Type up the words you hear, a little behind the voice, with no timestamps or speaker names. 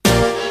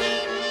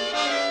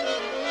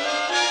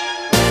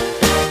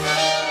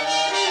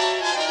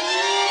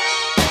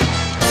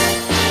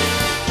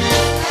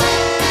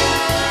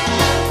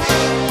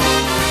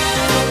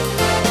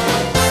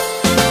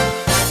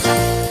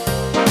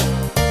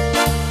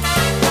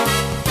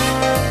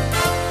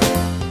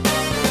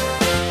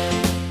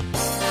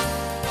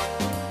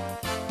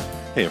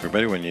Hey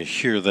everybody, when you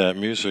hear that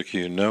music,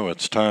 you know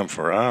it's time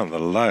for On the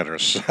Lighter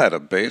Side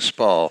of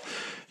Baseball.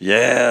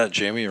 Yeah,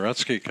 Jamie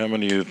Rutsky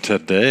coming to you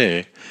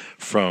today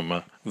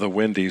from the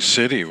Windy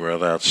City where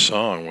that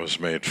song was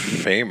made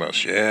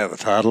famous. Yeah, the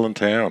title in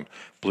town.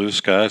 Blue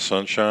sky,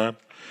 sunshine.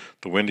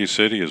 The Windy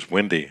City is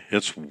windy.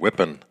 It's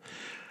whipping.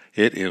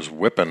 It is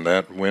whipping.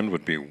 That wind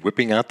would be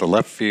whipping out the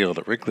left field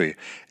at Wrigley.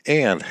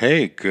 And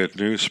hey, good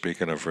news,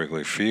 speaking of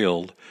Wrigley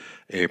Field,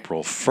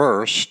 April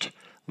 1st,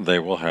 they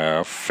will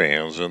have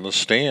fans in the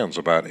stands,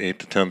 about 8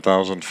 to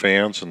 10,000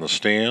 fans in the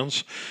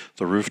stands.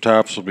 The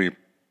rooftops will be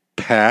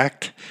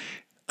packed.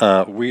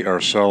 We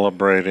are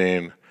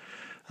celebrating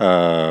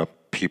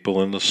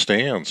people in the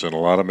stands in a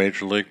lot of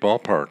major league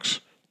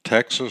ballparks.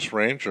 Texas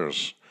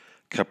Rangers,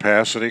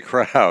 capacity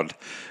crowd.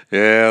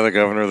 Yeah, the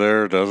governor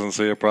there doesn't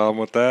see a problem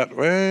with that.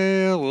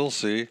 Well, we'll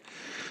see.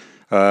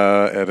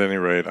 At any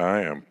rate,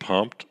 I am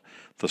pumped.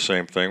 The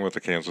same thing with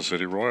the Kansas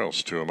City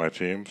Royals. Two of my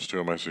teams, two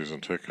of my season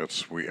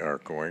tickets. We are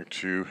going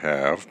to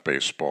have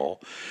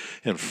baseball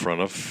in front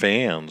of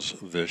fans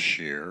this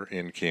year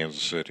in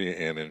Kansas City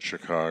and in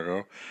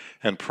Chicago,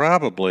 and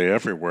probably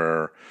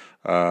everywhere.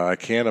 I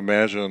can't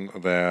imagine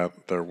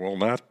that there will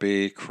not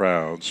be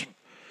crowds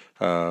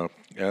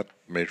at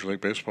Major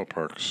League Baseball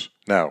parks.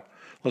 Now,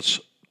 let's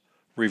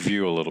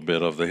review a little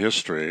bit of the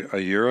history. A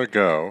year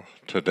ago,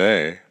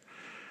 today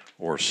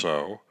or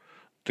so,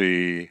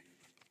 the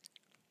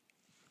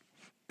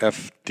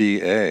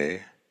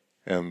FDA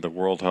and the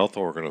World Health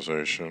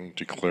Organization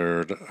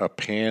declared a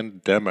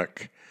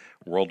pandemic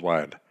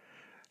worldwide.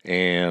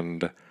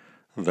 And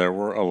there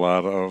were a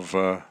lot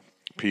of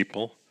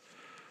people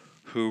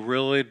who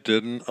really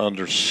didn't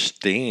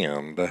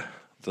understand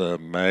the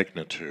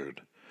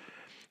magnitude.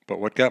 But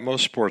what got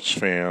most sports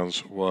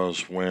fans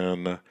was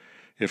when,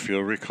 if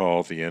you'll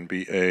recall, the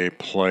NBA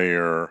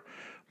player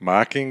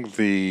mocking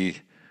the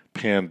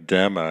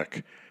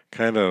pandemic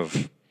kind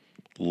of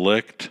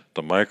licked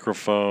the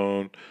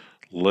microphone,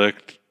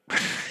 licked,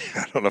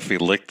 I don't know if he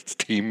licked his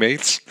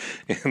teammates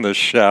in the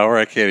shower.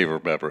 I can't even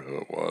remember who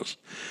it was.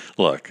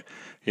 Look,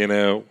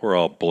 we're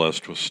all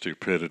blessed with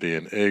stupidity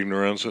and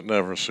ignorance. It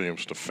never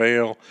seems to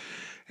fail.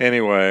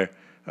 Anyway,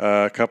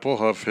 a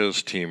couple of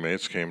his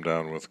teammates came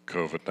down with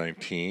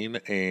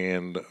COVID-19,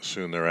 and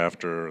soon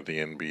thereafter, the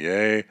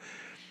NBA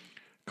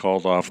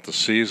called off the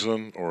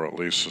season, or at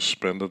least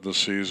suspended the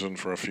season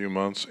for a few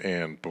months,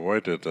 and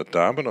boy, did the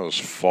dominoes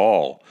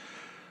fall.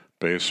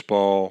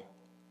 Baseball,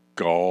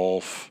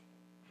 golf,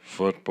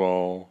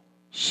 football,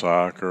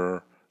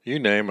 soccer, you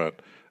name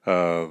it.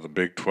 The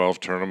Big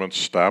 12 tournament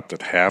stopped at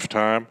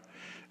halftime.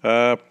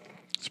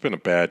 It's been a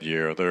bad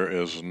year. There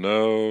is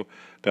no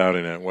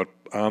doubting it. What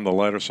On the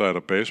Lighter Side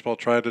of Baseball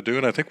tried to do,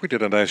 and I think we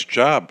did a nice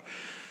job,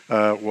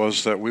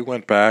 was that we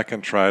went back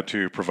and tried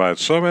to provide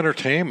some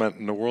entertainment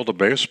in the world of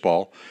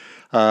baseball.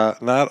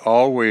 Not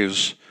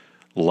always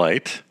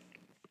light,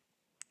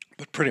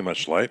 but pretty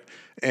much light.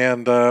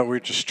 And we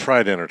just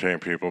tried to entertain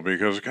people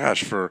because,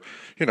 gosh, for,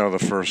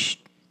 the first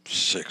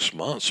 6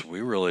 months,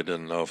 we really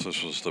didn't know if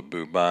this was the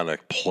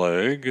bubonic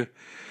plague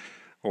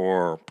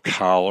or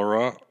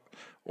cholera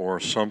or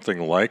something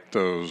like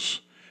those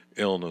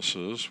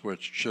illnesses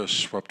which just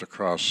swept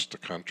across the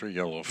country,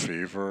 yellow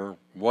fever,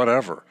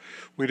 whatever.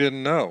 We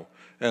didn't know.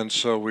 And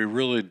so we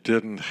really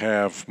didn't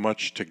have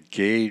much to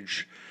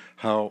gauge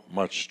how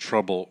much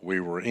trouble we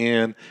were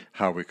in,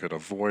 how we could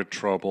avoid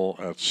trouble,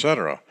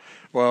 etc.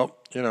 Well,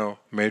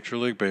 Major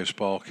League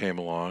Baseball came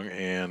along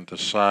and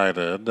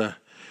decided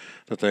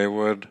that they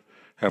would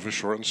have a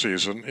shortened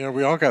season.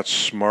 We all got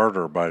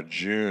smarter by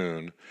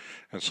June,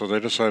 and so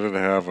they decided to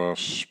have a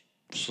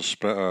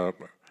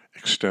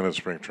extended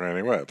spring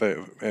training. Well, they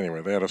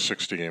had a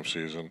 60-game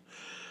season,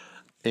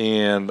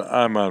 and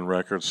I'm on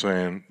record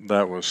saying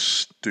that was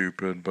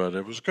stupid, but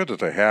it was good that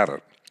they had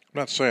it. I'm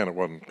not saying it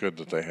wasn't good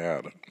that they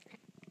had it.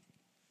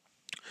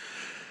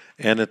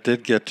 And it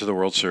did get to the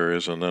World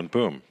Series, and then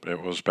boom,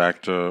 it was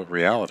back to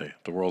reality.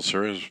 The World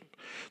Series,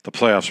 the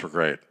playoffs were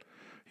great.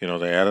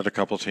 They added a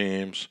couple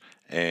teams,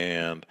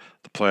 and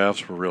the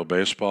playoffs were real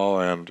baseball.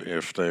 And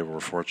if they were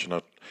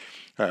fortunate,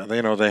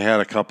 they had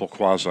a couple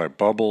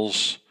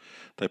quasi-bubbles.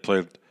 They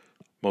played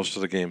most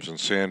of the games in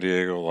San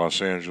Diego,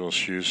 Los Angeles,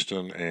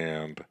 Houston,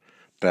 and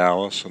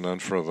Dallas. And then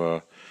for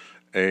the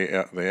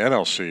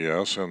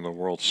NLCS and the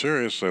World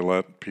Series, they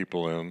let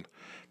people in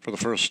for the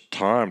first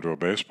time to a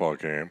baseball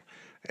game.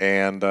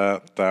 And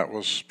that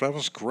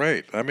was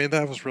great. I mean,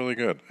 that was really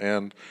good.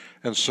 And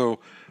so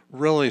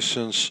really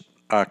since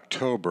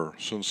October,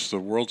 since the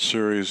World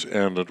Series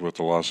ended with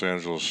the Los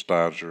Angeles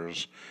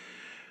Dodgers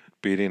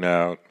beating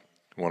out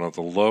one of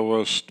the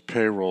lowest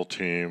payroll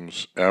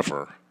teams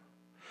ever.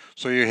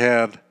 So you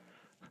had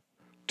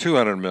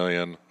 $200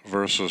 million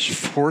versus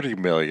 $40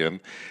 million,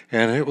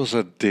 and it was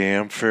a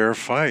damn fair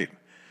fight.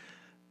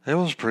 It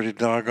was pretty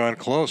doggone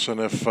close.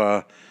 And if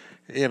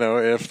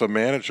the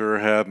manager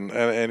hadn't,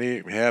 and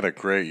he had a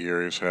great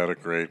year, he's had a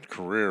great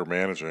career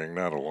managing,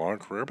 not a long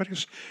career, but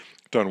he's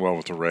done well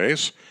with the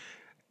Rays.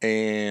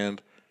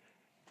 And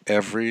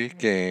every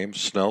game,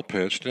 Snell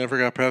pitched, never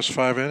got past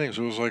 5 innings.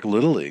 It was like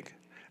Little League.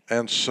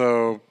 And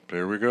so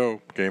here we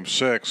go. Game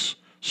 6.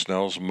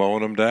 Snell's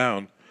mowing him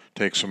down,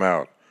 takes him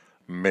out.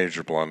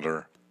 Major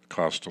blunder.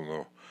 Cost him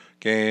the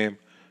game,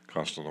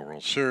 cost him the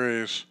World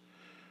Series.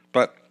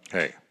 But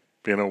hey,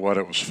 you know what?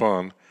 It was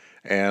fun,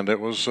 and it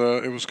was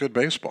good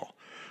baseball.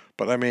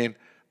 But I mean,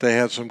 they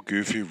had some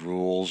goofy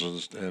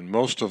rules, and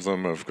most of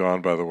them have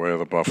gone by the way of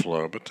the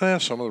buffalo. But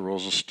some of the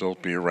rules will still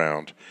be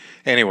around.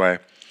 Anyway,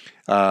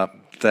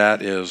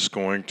 that is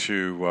going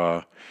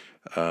to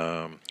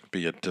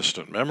be a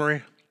distant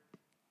memory.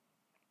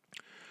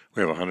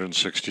 We have a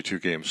 162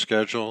 game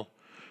schedule.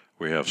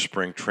 We have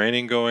spring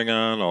training going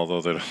on,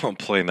 although they don't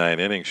play 9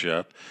 innings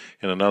yet.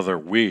 In another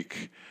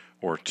week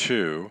or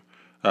two,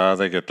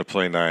 they get to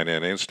play 9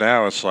 innings.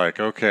 Now it's like,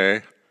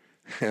 okay,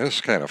 it's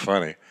kind of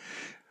funny.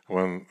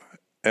 And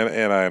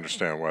I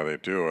understand why they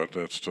do it.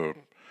 It's to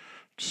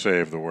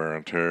save the wear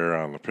and tear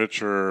on the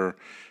pitcher,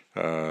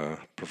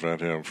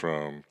 prevent him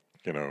from,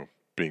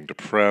 being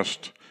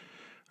depressed.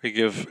 We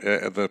give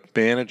the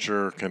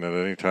manager can at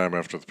any time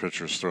after the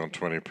pitcher's thrown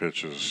 20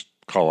 pitches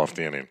call off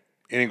the inning.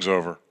 Inning's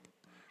over.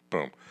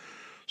 Boom.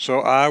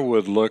 So I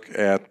would look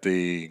at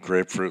the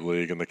Grapefruit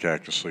League and the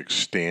Cactus League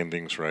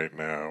standings right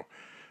now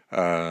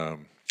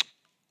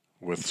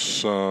with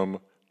some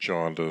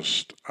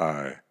jaundiced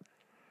eye.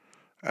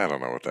 I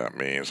don't know what that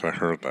means. I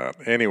heard that.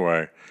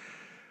 Anyway,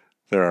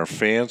 there are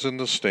fans in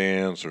the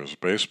stands. There's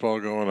baseball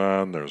going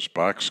on. There's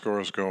box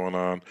scores going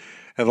on.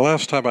 And the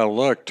last time I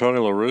looked, Tony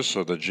La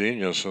Russa, the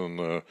genius in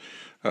the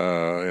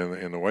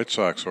White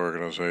Sox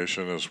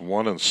organization, is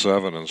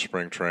 1-7 in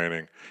spring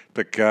training.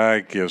 The guy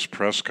gives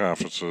press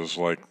conferences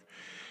like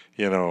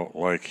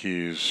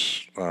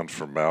he's on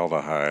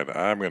formaldehyde.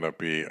 I'm going to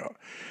be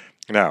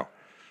now.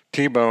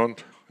 T-Bone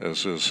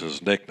is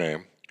his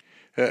nickname.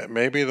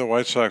 Maybe the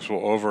White Sox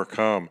will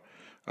overcome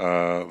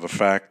the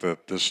fact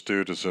that this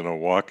dude is in a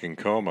walking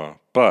coma.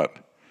 But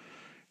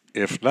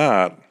if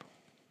not,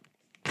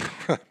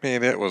 I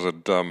mean, it was a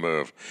dumb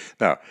move.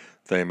 Now,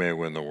 they may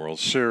win the World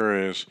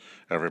Series.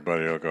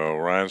 Everybody will go,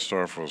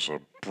 Reinsdorf was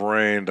a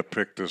brain to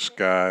pick this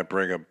guy,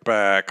 bring him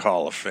back,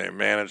 Hall of Fame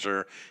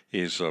manager.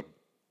 He's a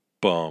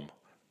bum.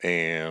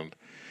 And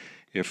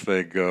if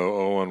they go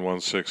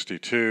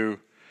 0-162,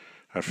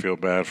 I feel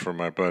bad for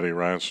my buddy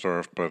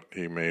Reinsdorf, but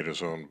he made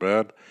his own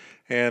bed.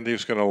 And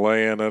he's going to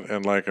lay in it.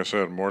 And like I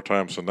said, more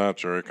times than not,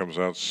 Jerry comes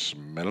out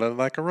smelling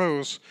like a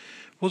rose.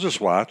 We'll just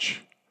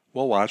watch.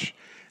 We'll watch.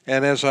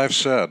 And as I've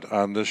said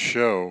on this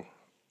show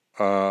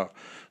a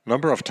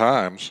number of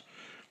times,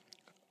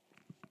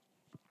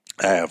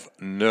 I have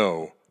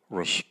no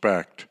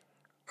respect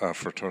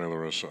for Tony La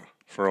Russa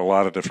for a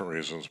lot of different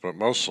reasons, but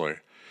mostly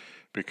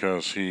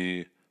because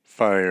he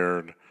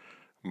fired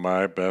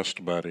my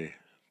best buddy,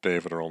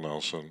 David Earl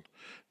Nelson,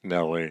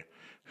 Nelly,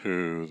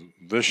 who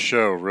this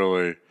show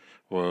really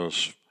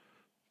was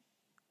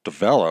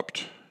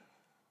developed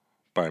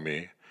by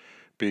me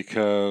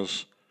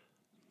because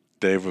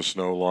Dave was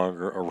no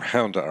longer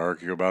around to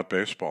argue about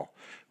baseball.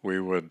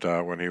 We would,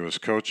 when he was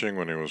coaching,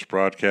 when he was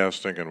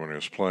broadcasting, and when he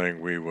was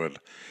playing, we would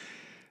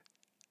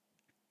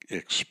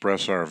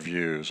express our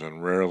views,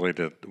 and rarely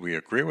did we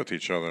agree with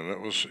each other. And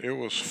it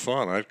was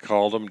fun. I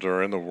called him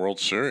during the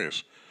World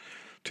Series,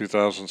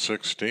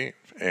 2016,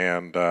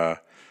 and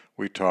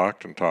we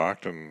talked,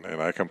 and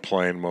I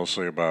complained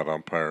mostly about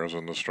umpires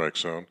in the strike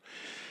zone.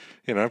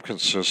 I'm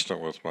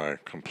consistent with my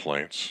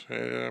complaints.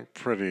 I'm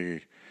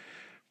pretty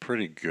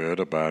good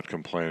about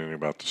complaining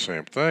about the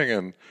same thing.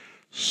 And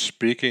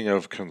speaking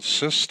of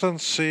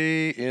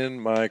consistency in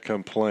my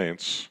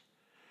complaints,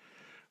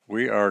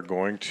 we are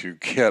going to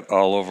get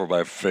all over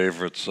my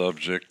favorite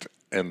subject,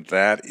 and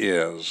that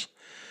is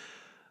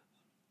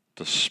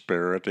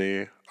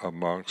disparity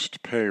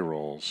amongst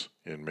payrolls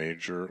in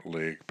Major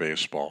League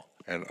Baseball.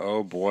 And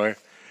oh boy,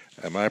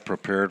 am I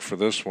prepared for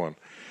this one.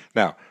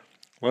 Now,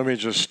 let me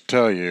just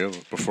tell you,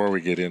 before we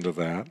get into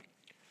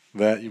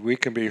that we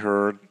can be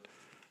heard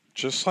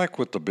just like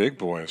with the big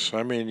boys.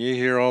 I mean, you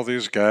hear all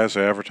these guys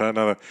advertise.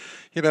 Now,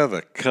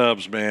 the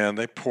Cubs, man,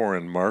 they pour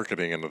in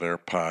marketing into their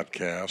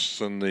podcasts,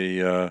 and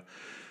the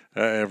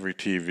every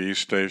TV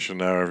station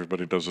now,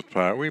 everybody does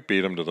it. We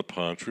beat them to the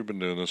punch. We've been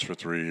doing this for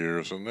 3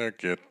 years, and they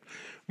get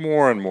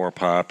more and more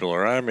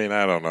popular. I mean,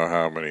 I don't know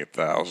how many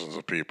thousands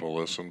of people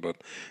listen, but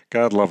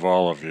God love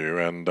all of you.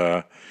 And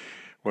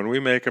when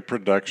we make a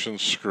production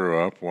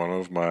screw-up, one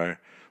of my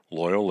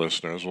loyal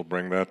listeners will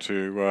bring that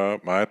to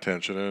my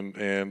attention,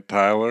 and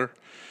Tyler,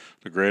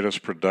 the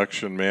greatest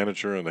production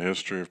manager in the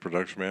history of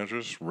production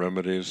managers,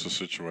 remedies the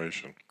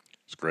situation.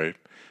 It's great.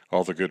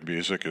 All the good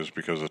music is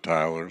because of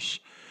Tyler's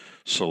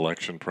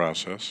selection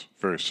process,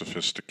 very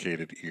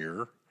sophisticated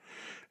ear.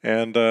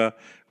 And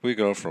we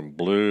go from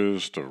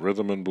blues to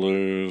rhythm and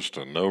blues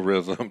to no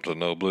rhythm to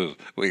no blues.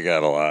 We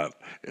got a lot.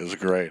 It's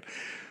great.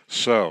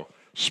 So,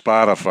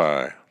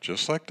 Spotify,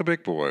 just like the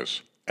big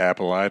boys,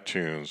 Apple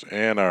iTunes,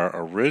 and our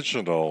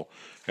original,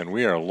 and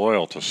we are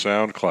loyal to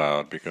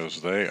SoundCloud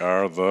because they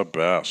are the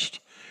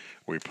best.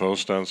 We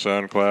post on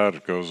SoundCloud.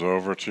 It goes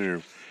over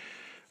to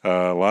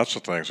lots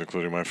of things,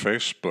 including my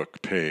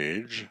Facebook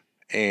page,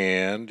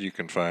 and you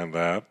can find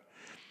that,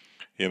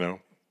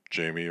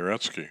 Jamie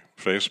Uretsky,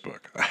 Facebook.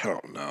 I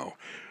don't know.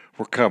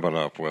 We're coming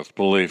up with,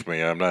 believe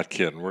me, I'm not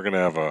kidding. We're gonna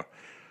have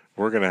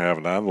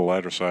an on the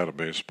lighter side of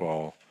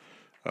baseball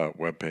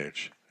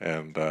webpage,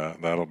 and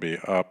that'll be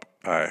up,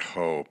 I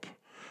hope,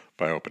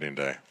 by opening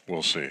day.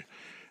 We'll see.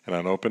 And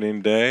on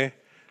opening day,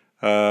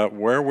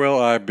 where will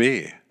I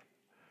be?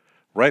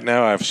 Right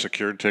now, I've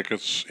secured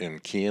tickets in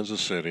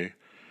Kansas City,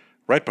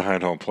 right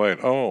behind home plate.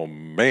 Oh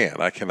man,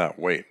 I cannot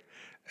wait.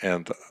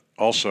 And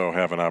also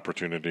have an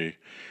opportunity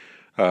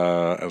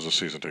as a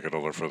season ticket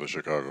holder for the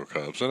Chicago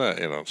Cubs. And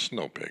it's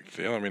no big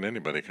deal. I mean,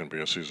 anybody can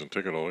be a season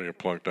ticket holder. You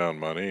plunk down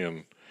money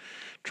and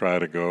try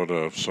to go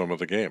to some of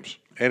the games.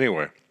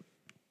 Anyway,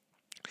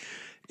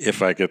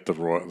 if I get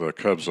the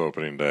Cubs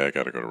opening day, I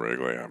got to go to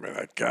Wrigley. I mean,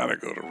 I got to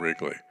go to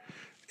Wrigley.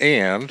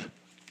 And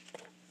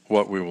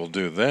what we will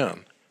do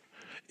then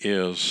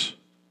is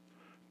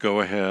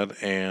go ahead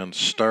and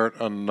start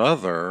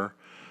another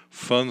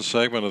fun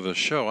segment of the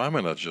show. I'm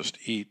going to just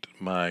eat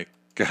my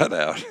gut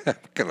out. I'm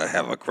going to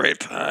have a great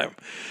time.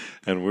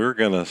 And we're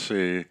going to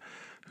see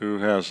who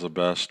has the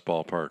best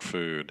ballpark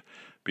food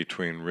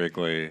between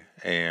Wrigley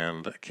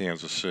and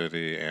Kansas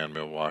City and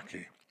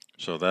Milwaukee.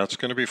 So that's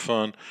going to be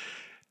fun.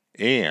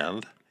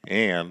 And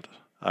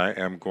I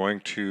am going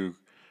to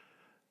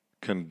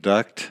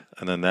conduct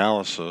an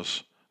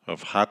analysis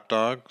of hot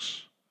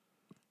dogs,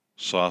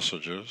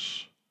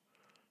 sausages,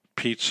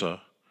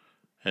 pizza,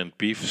 and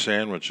beef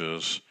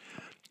sandwiches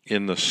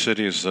in the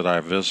cities that I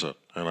visit.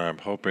 And I'm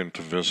hoping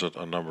to visit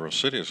a number of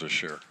cities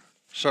this year.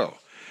 So,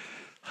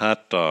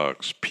 hot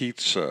dogs,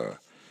 pizza,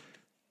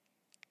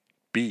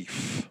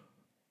 beef,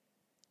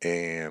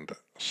 and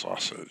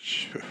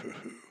sausage.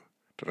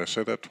 Did I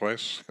say that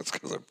twice? That's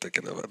because I'm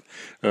thinking of it.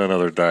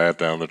 Another diet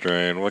down the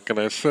drain. What can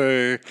I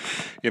say?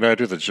 I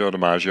do the Joe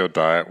DiMaggio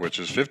diet, which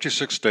is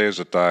 56 days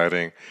of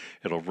dieting.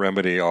 It'll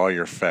remedy all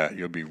your fat.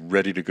 You'll be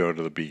ready to go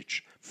to the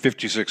beach.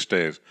 56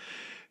 days.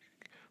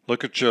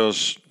 Look at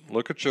Joe's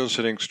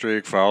hitting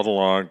streak, fouled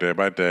along day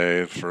by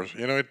day. First,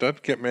 it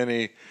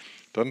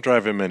doesn't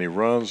drive in many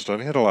runs,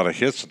 doesn't hit a lot of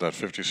hits at that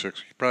 56.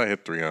 He probably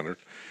hit 300.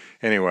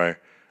 Anyway,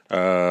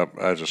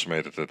 I just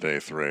made it to day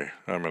 3.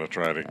 I'm gonna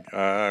try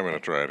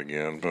it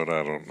again, but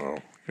I don't know.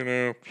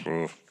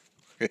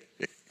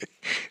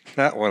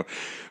 That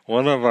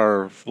one of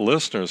our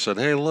listeners said,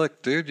 "Hey,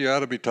 look, dude, you ought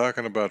to be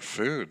talking about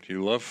food.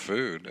 You love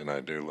food," and I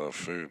do love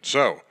food.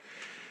 So,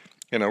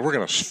 we're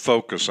gonna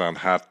focus on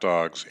hot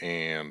dogs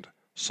and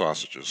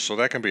sausages. So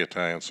that can be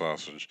Italian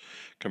sausage,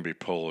 can be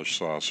Polish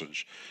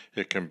sausage,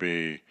 it can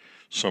be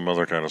some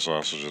other kind of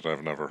sausage that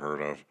I've never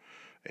heard of,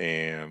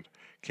 and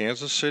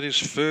Kansas City's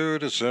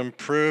food is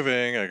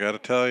improving. I got to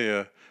tell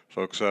you,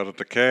 folks out at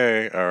the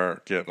K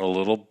are getting a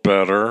little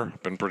better.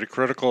 Been pretty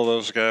critical of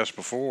those guys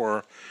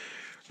before.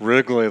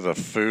 Wrigley, the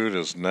food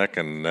is neck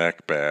and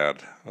neck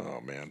bad.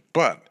 Oh, man.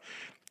 But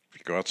if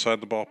you go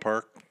outside the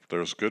ballpark,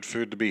 there's good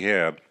food to be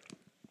had.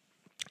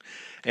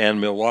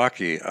 And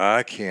Milwaukee,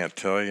 I can't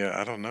tell you.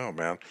 I don't know,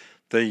 man.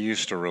 They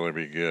used to really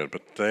be good.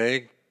 But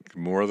the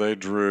more they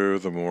drew,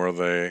 the more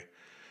they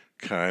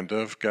kind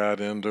of got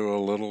into a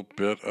little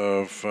bit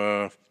of,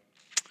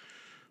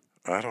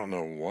 I don't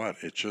know what.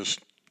 It just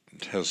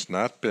has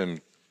not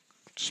been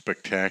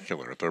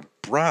spectacular. Their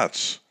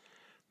brats,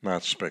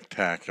 not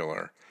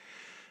spectacular.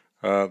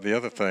 The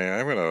other thing,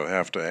 I'm going to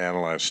have to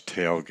analyze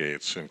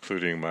tailgates,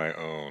 including my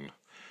own.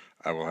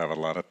 I will have a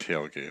lot of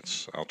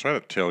tailgates. I'll try to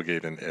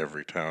tailgate in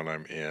every town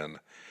I'm in.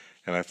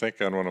 And I think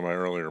on one of my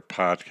earlier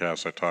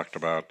podcasts, I talked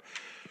about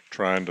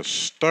trying to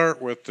start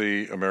with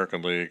the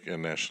American League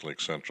and National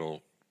League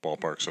Central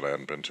ballparks that I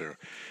hadn't been to.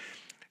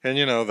 And,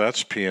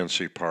 that's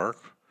PNC Park.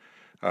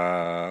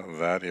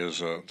 That is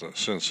the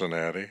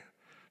Cincinnati,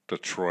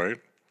 Detroit,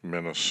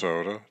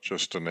 Minnesota,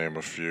 just to name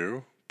a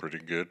few. Pretty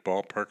good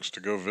ballparks to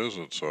go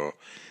visit. So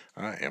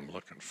I am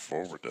looking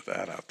forward to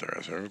that out there.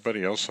 Is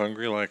everybody else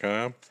hungry like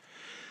I am?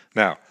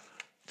 Now,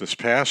 this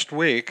past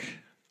week,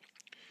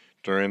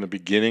 during the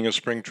beginning of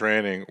spring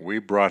training, we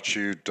brought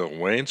you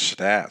Dwayne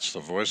Stats,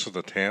 the voice of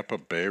the Tampa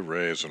Bay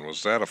Rays. And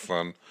was that a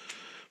fun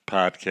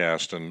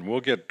podcast? And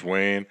we'll get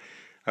Dwayne,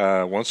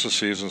 once the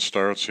season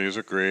starts, he's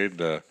agreed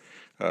to,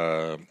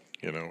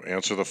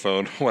 answer the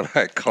phone when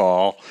I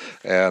call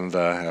and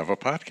have a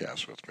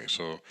podcast with me.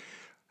 So,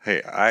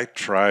 hey, I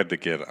tried to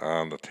get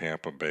on the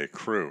Tampa Bay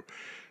crew.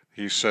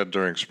 He said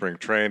during spring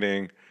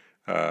training,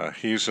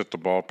 he's at the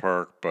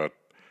ballpark, but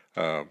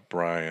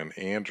Brian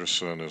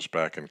Anderson is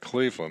back in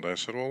Cleveland. I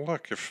said, well,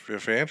 look,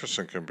 if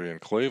Anderson can be in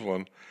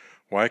Cleveland,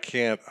 why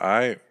can't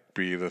I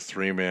be the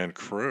 3-man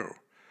crew?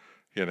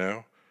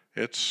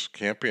 It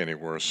can't be any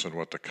worse than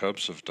what the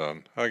Cubs have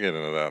done. I'll get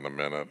into that in a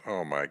minute.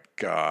 Oh, my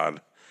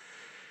God.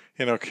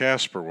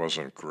 Casper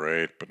wasn't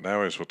great, but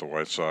now he's with the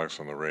White Sox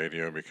on the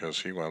radio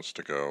because he wants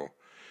to go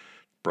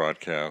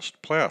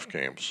broadcast playoff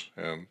games.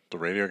 And the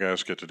radio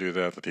guys get to do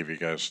that, the TV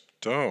guys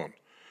don't.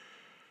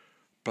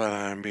 But,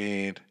 I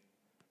mean,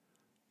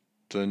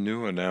 the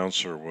new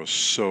announcer was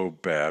so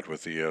bad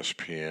with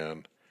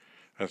ESPN.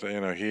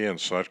 He and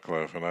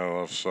Sutcliffe, and I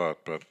love Sut,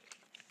 but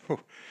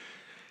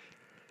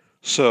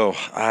So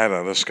I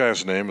don't know. This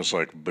guy's name is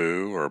like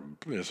Boo, or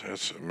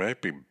it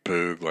might be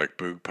Boog, like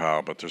Boog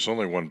Powell, but there's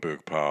only one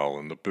Boog Powell,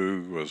 and the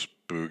Boog was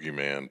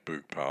Boogeyman,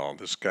 Boog Powell.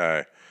 This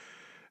guy,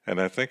 and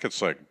I think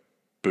it's like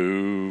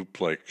Boo,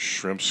 like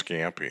Shrimp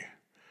Scampi,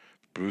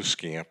 Boo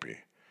Scampi,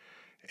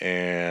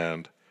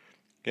 and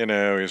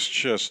he's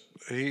just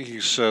he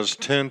says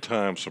 10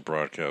 times a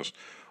broadcast,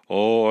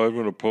 "Oh, I'm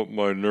gonna put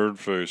my nerd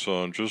face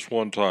on just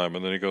one time,"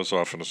 and then he goes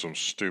off into some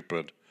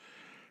stupid,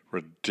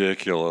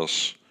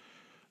 ridiculous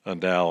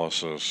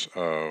analysis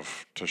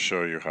of to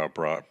show you how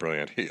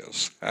brilliant he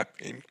is. I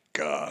mean,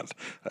 God,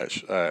 I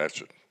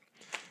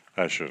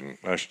shouldn't.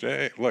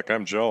 Hey, look,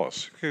 I'm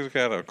jealous. He's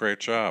got a great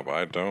job.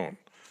 I don't.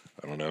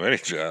 I don't have any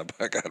job.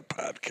 I got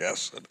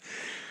podcasts and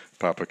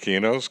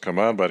Papaquinos. Come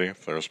on, buddy.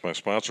 There's my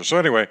sponsor. So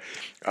anyway,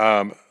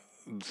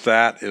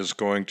 that is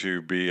going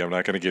to be. I'm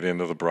not going to get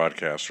into the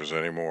broadcasters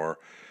anymore.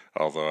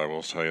 Although I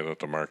will tell you that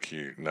the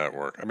Marquee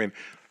Network. I mean,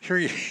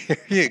 here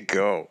you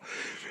go.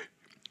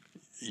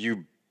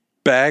 You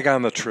bag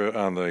on the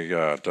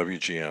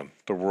WGN,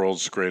 the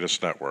world's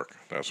greatest network.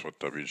 That's what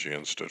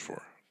WGN stood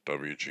for.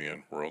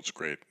 WGN, world's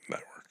great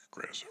network,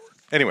 greatest network.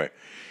 Anyway,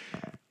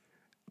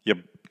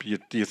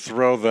 you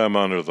throw them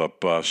under the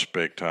bus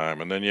big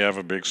time, and then you have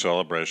a big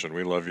celebration.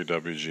 We love you,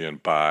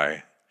 WGN.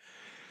 Bye.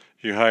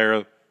 You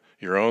hire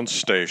your own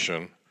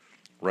station,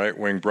 Right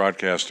Wing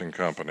Broadcasting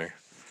Company,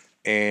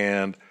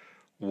 and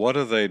what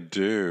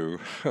do?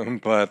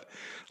 But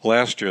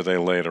last year they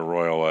laid a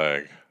royal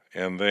egg,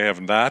 and they have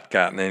not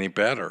gotten any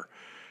better.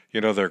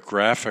 Their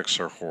graphics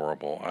are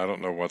horrible. I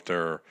don't know what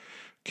their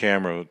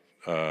camera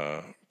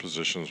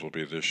positions will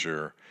be this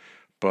year,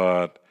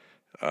 but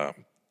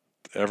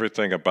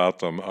everything about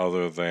them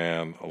other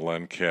than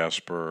Len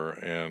Casper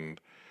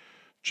and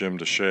Jim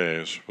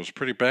DeShays was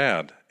pretty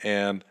bad.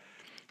 And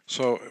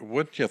so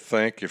wouldn't you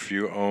think if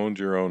you owned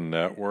your own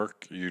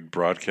network, you'd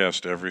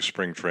broadcast every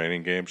spring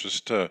training game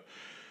just to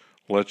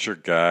let your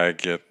guy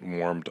get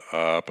warmed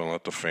up and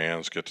let the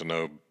fans get to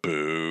know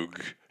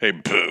Boog. Hey,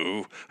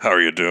 Boo, how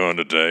are you doing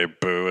today?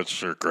 Boo, it's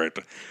sure great.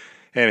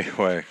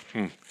 Anyway,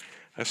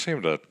 I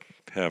seem to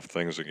have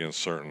things against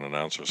certain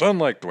announcers,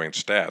 unlike Dwayne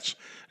Statz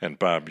and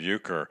Bob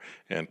Uecker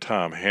and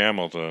Tom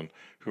Hamilton,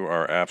 who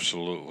are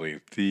absolutely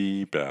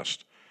the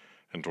best.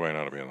 And Dwayne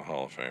ought to be in the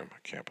Hall of Fame. I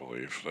can't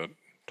believe that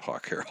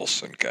Hawk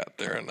Harrelson got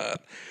there and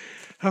that.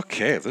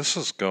 Okay, this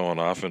is going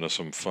off into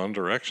some fun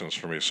directions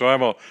for me. So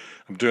I'm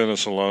doing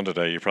this alone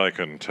today. You probably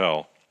couldn't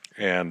tell.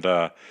 And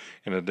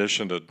in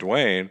addition to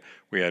Dwayne,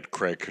 we had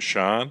Craig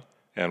Kashan,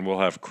 and we'll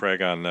have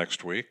Craig on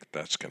next week.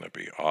 That's going to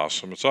be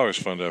awesome. It's always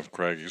fun to have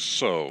Craig. He's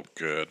so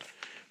good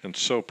and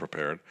so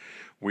prepared.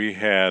 We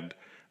had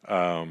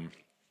John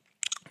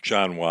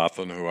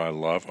Wathen, who I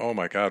love. Oh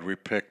my God, we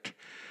picked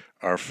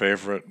our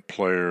favorite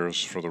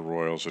players for the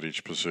Royals at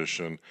each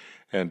position,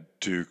 and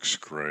Duke's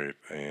great.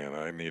 And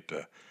I need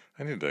to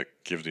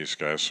give these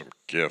guys some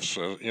gifts.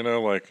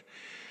 Like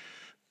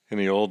in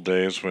the old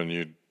days when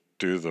you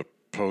do the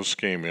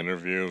post-game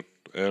interview,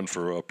 and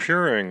for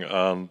appearing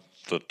on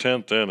the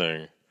 10th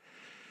inning,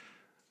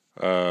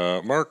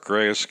 Mark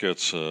Grace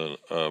gets a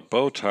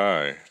bow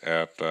tie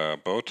at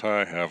Bow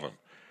Tie Heaven.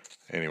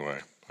 Anyway,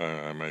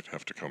 I might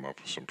have to come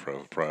up with some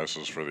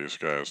prizes for these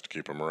guys to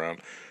keep them around.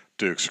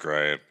 Duke's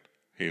great.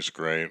 He's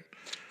great.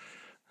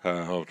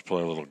 I hope to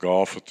play a little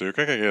golf with Duke.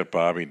 I could get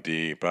Bobby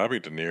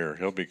Denier.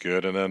 He'll be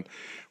good. And then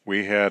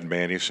we had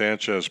Manny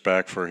Sanchez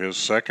back for his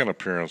second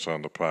appearance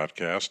on the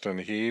podcast, and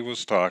he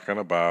was talking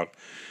about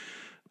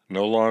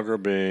no longer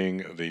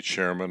being the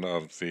chairman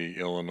of the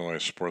Illinois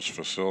Sports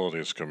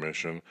Facilities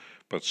Commission,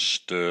 but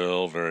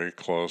still very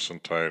close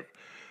and tight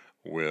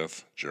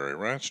with Jerry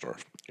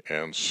Reinsdorf.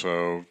 And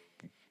so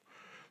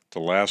the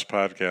last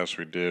podcast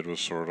we did was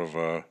sort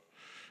of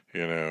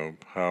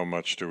how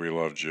much do we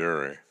love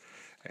Jerry?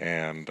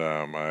 And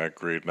I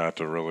agreed not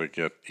to really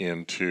get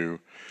into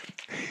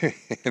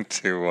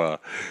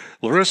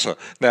Larissa.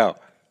 Now,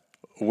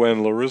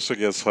 when Larissa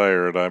gets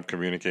hired, I'm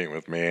communicating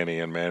with Manny,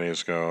 and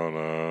Manny's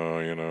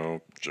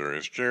going,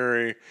 Jerry's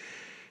Jerry.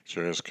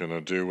 Jerry's going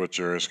to do what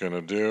Jerry's going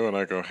to do. And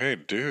I go, hey,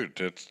 dude,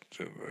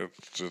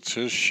 it's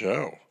his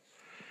show.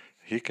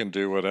 He can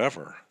do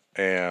whatever.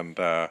 And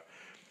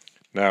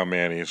now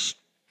Manny's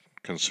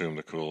consumed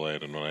the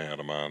Kool-Aid, and when I had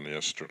him on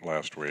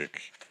last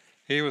week,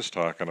 he was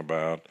talking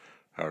about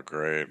how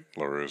great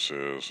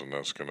LaRusse is, and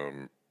that's going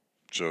to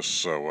just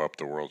sew up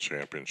the World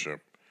Championship.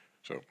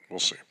 So we'll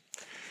see.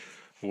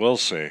 We'll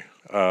see.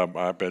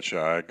 I bet you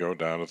I go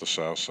down to the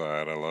South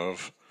Side. I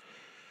love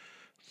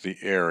the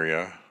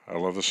area. I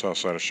love the South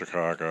Side of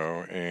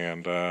Chicago,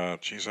 and I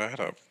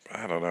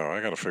don't know. I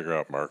got to figure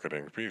out marketing.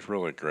 It'd be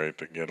really great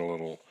to get a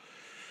little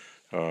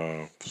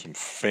some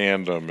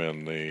fandom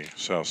in the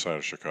South Side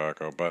of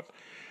Chicago, but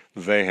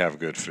they have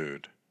good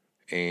food,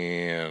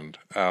 and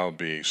I'll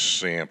be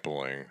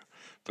sampling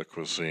the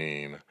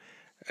cuisine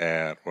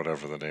at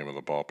whatever the name of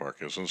the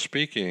ballpark is. And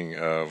speaking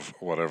of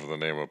whatever the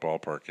name of the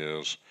ballpark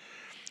is,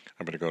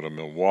 I'm going to go to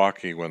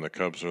Milwaukee when the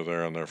Cubs are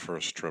there on their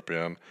first trip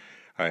in.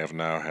 I have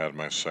now had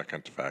my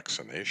second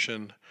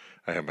vaccination.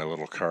 I have my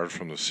little card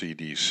from the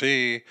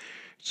CDC. It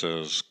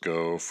says,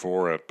 go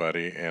for it,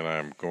 buddy. And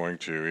I'm going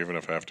to, even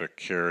if I have to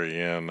carry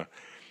in,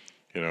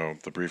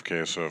 the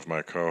briefcase of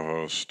my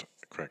co-host,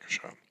 crack a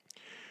shot.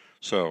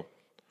 So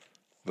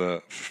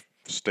the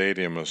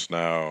stadium is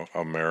now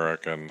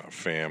American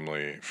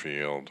Family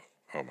Field.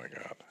 Oh my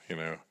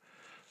God,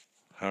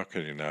 how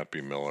could you not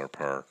be Miller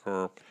Park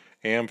or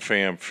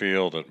AmFam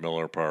Field at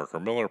Miller Park or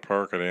Miller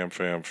Park at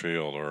AmFam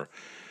Field? Or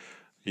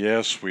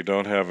yes, we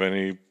don't have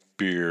any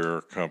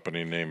beer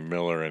company named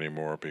Miller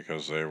anymore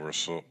because they were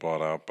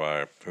bought out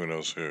by who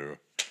knows who.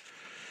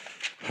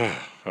 Oh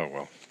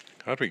well,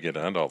 how'd we get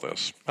into all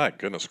this? My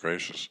goodness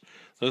gracious,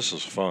 this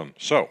is fun.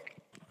 So,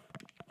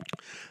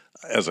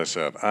 as I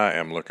said, I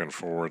am looking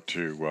forward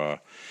to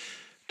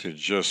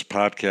just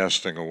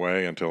podcasting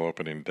away until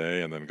opening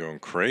day and then going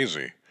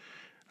crazy,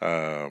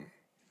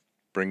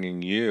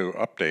 bringing you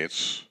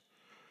updates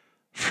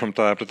from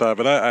time to time.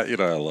 But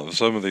I love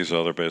some of these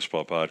other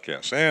baseball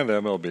podcasts and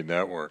MLB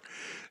Network.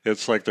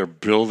 It's like they're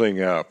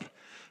building up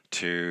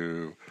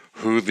to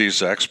who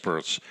these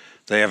experts.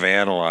 They have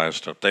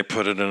analyzed it. They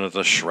put it into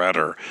the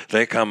shredder.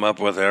 They come up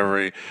with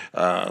every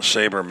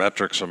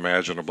sabermetrics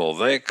imaginable.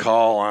 They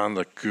call on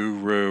the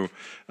guru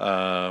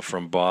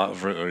from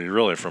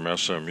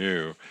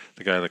SMU,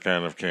 the guy that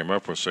kind of came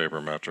up with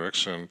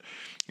sabermetrics,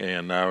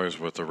 and now he's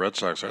with the Red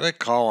Sox. They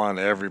call on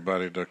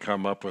everybody to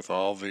come up with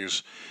all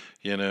these,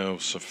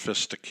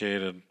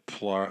 sophisticated,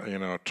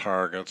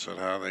 targets and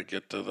how they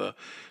get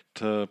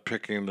to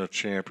picking the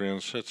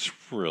champions. It's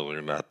really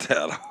not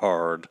that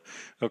hard,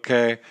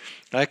 okay?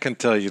 I can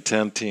tell you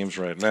 10 teams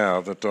right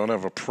now that don't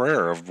have a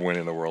prayer of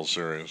winning the World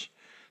Series.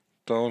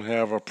 Don't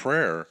have a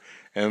prayer.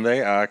 And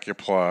they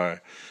occupy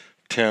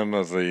 10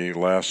 of the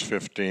last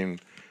 15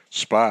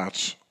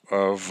 spots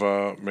of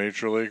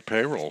Major League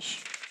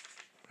payrolls.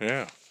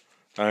 Yeah.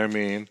 I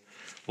mean,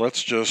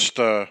 let's just,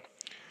 my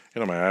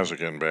eyes are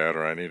getting bad,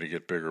 or I need to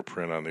get bigger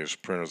print on these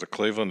printers. The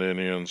Cleveland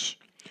Indians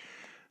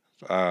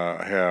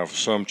have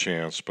some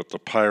chance, but the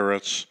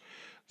Pirates,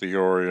 the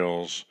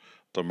Orioles,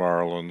 the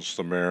Marlins,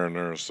 the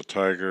Mariners, the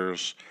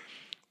Tigers,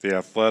 the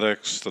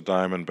Athletics, the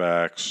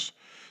Diamondbacks,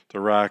 the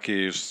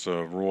Rockies,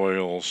 the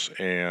Royals,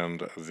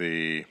 and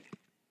the,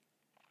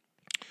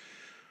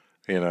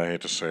 I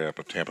hate to say it,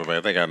 but Tampa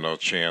Bay, they got no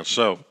chance.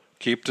 So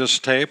keep this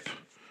tape,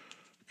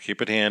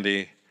 keep it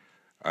handy.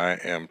 I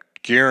am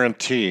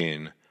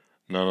guaranteeing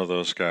none of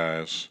those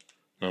guys,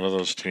 none of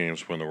those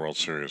teams win the World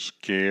Series.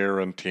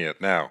 Guarantee it.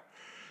 Now,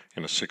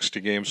 in a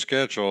 60-game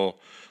schedule,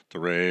 the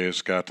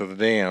Rays got to the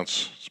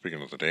dance.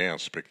 Speaking of the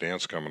dance, big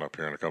dance coming up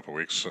here in a couple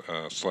weeks,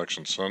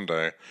 Selection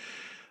Sunday,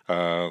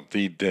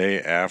 the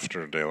day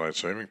after Daylight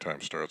Saving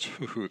Time starts.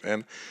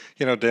 And,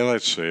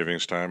 Daylight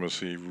Savings Time is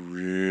the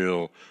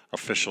real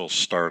official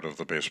start of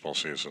the baseball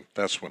season.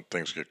 That's when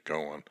things get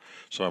going.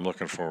 So I'm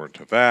looking forward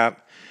to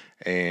that,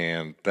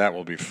 and that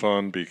will be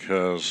fun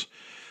because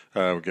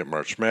we get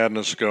March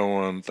Madness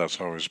going. That's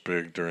always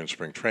big during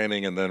spring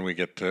training, and then we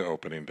get to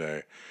opening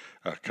day.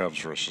 Cubs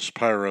versus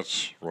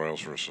Pirates,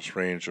 Royals versus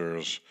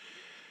Rangers,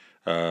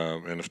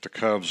 and if the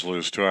Cubs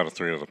lose 2 out of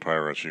 3 of the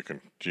Pirates, you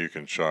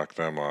can chalk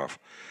them off.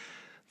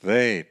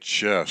 They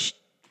just,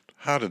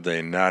 how did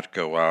they not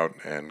go out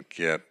and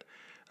get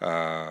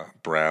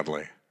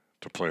Bradley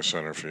to play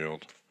center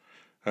field?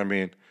 I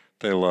mean,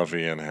 they love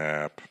Ian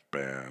Happ.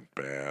 Bad,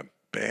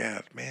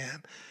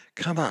 man.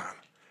 Come on,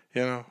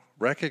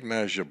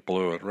 recognize you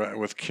blew it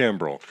with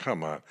Kimbrel.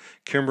 Come on.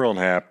 Kimbrel and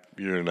Happ,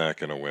 you're not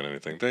going to win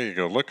anything. There you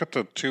go. Look at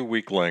the 2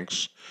 weak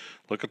links.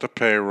 Look at the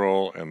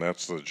payroll, and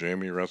that's the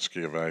Jamie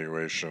Retzky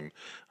evaluation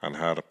on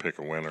how to pick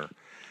a winner.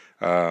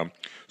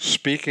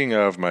 Speaking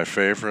of my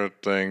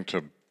favorite thing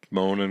to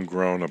moan and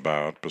groan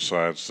about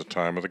besides the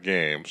time of the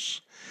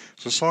games,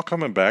 is this all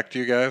coming back to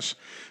you guys?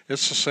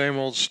 It's the same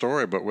old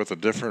story, but with a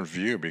different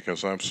view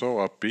because I'm so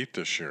upbeat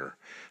this year.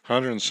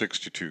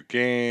 162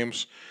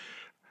 games.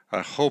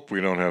 I hope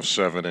we don't have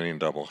 7-inning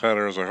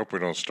doubleheaders. I hope we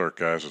don't start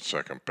guys at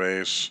second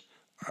base.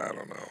 I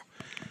don't know.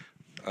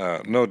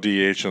 No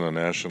DH in the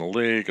National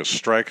League. A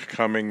strike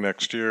coming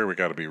next year. We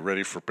got to be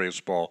ready for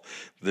baseball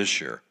this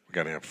year. We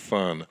got to have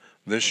fun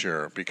this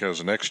year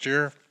because next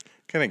year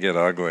it's gonna get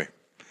ugly.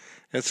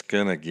 It's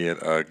gonna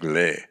get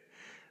ugly.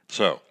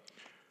 So,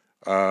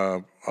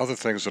 other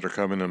things that are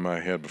coming in my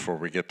head before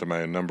we get to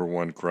my number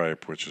one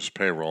gripe, which is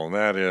payroll, and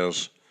that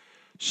is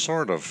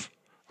sort of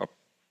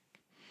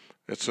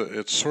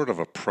it's sort of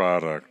a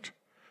product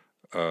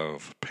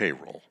of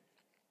payroll.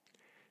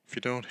 If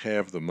you don't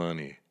have the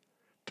money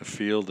to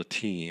field a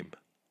team,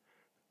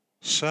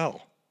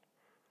 sell.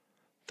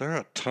 There are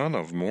a ton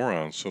of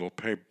morons that'll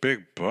pay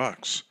big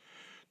bucks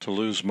to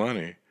lose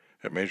money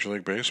at Major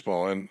League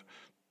Baseball, and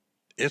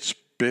it's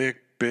big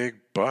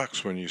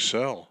bucks when you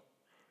sell.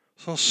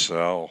 So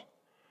sell.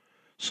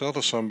 Sell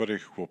to somebody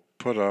who will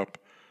put up,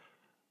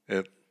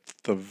 at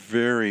the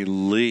very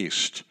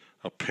least,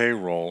 a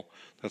payroll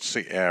that's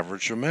the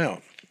average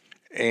amount.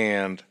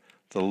 And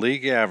the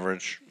league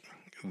average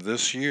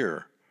this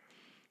year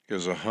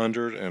is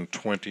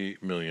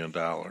 $120 million.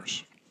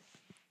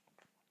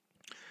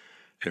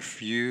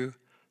 If you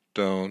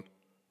don't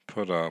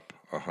put up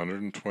a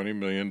 $120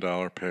 million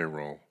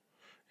payroll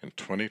in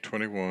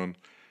 2021,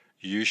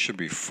 you should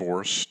be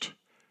forced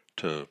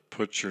to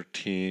put your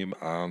team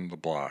on the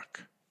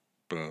block.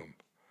 Boom.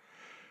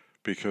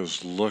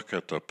 Because look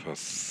at the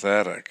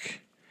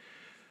pathetic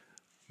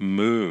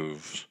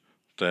moves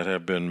that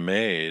have been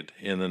made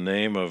in the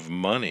name of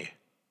money.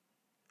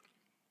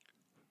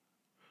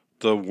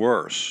 The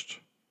worst.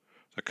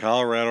 The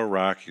Colorado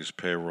Rockies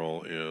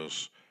payroll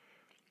is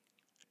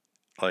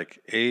like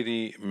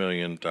 $80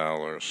 million.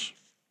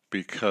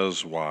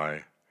 Because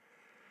why?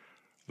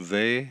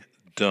 They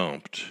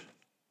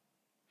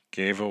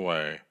gave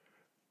away,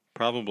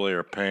 probably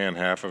are paying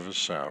half of his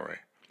salary,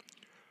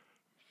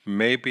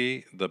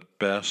 maybe the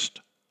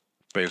best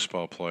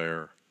baseball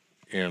player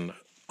in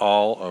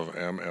all of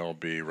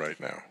MLB right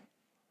now.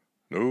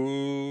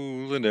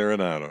 Nolan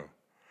Arenado.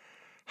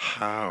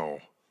 How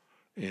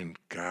in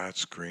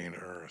God's green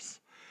earth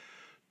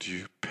do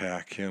you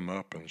pack him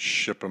up and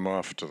ship him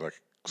off to the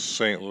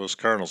St. Louis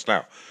Cardinals?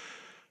 Now,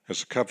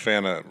 as a Cub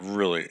fan, it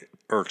really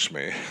irks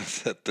me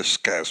that this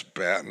guy's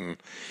batting,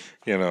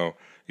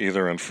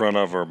 either in front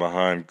of or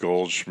behind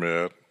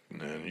Goldschmidt,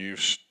 and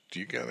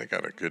they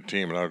got a good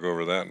team, and I'll go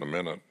over that in a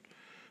minute.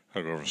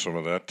 I'll go over some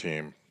of that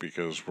team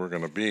because we're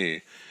going to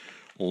be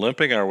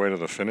limping our way to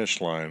the finish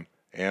line,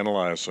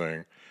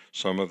 analyzing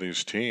some of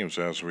these teams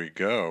as we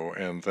go,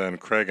 and then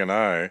Craig and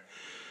I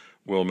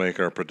will make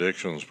our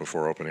predictions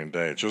before opening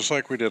day, just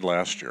like we did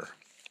last year.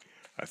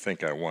 I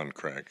think I won,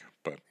 Craig,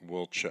 but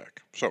we'll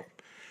check. So,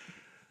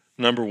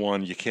 number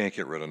one, you can't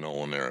get rid of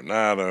Nolan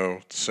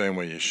Arenado, the same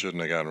way you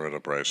shouldn't have gotten rid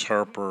of Bryce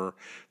Harper,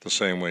 the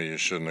same way you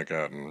shouldn't have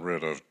gotten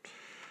rid of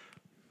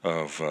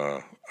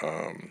on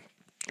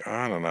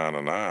and on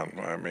and on.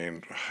 I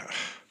mean,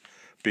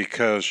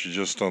 because you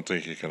just don't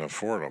think you can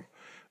afford them.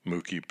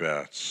 Mookie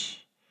Betts.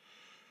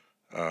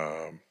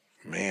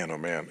 Man, oh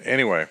man.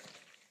 Anyway,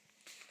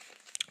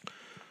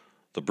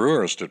 the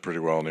Brewers did pretty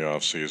well in the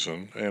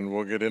offseason, and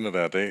we'll get into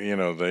that.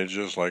 They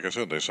just, like I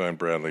said, they signed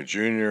Bradley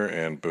Jr.,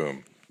 and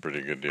boom,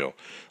 pretty good deal.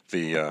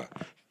 The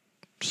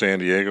San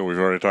Diego, we've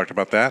already talked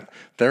about that.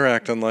 They're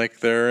acting like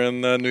they're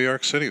in New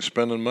York City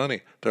spending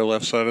money. Their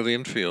left side of the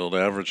infield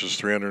averages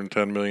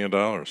 $310 million.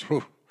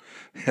 Whew.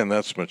 And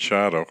that's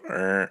Machado.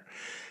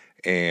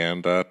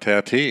 And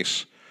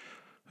Tatis,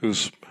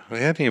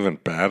 they hadn't even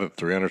batted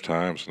 300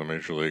 times in the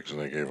major leagues,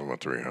 and they gave him a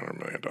 $300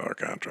 million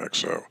contract.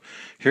 So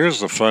here's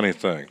the funny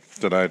thing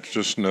that I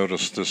just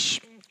noticed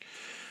just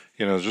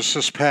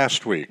this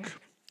past week,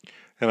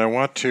 and I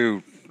want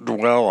to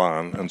dwell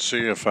on and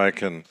see if I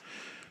can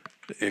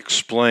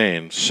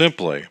explain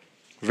simply,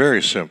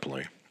 very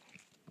simply,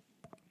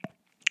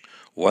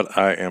 what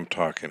I am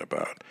talking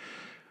about.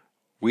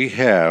 We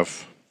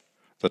have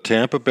the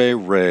Tampa Bay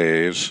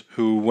Rays,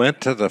 who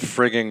went to the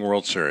frigging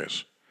World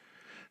Series.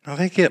 Now,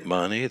 they get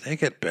money, they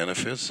get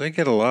benefits, they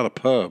get a lot of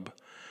pub.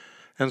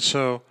 And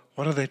so,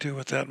 what do they do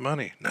with that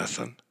money?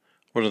 Nothing.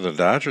 What do the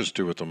Dodgers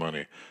do with the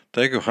money?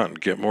 They go out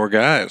and get more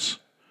guys.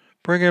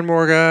 Bring in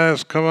more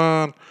guys, come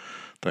on.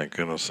 Thank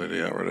goodness they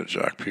got rid of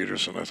Jock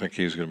Peterson. I think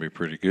he's going to be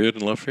pretty good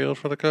in left field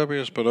for the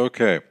Cubbies. But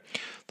okay,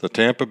 the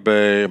Tampa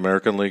Bay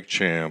American League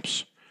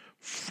champs,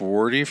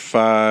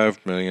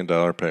 $45 million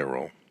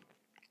payroll.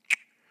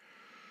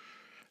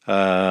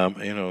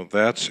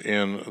 That's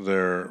in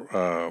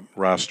their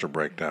roster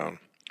breakdown.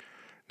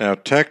 Now,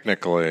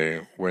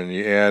 technically, when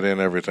you add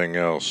in everything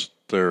else,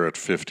 they're at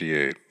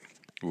 58.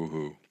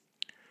 Woohoo.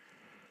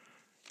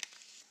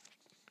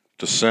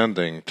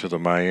 Descending to the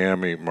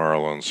Miami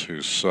Marlins,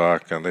 who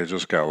suck, and they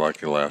just got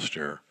lucky last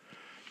year.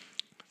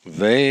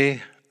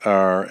 They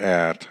are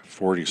at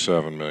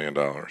 $47 million.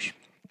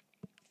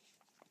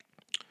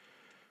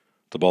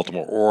 The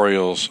Baltimore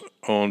Orioles,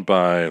 owned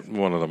by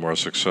one of the more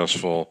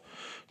successful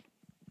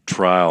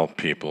trial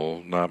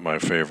people, not my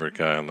favorite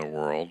guy in the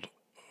world,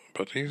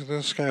 but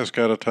this guy's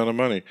got a ton of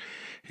money.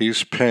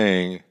 He's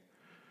paying,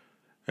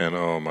 and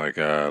oh my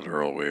God,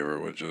 Earl Weaver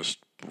would just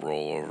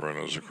roll over in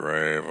his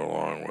grave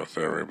along with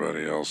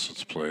everybody else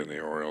that's played in the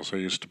Orioles. They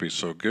used to be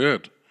so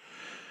good.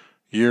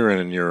 Year in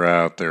and year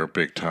out, they're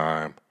big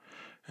time.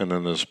 And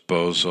then this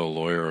bozo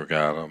lawyer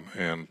got them,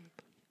 and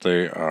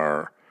they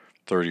are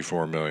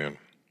 $34 million.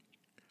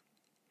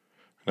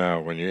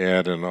 Now, when you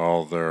add in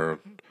all their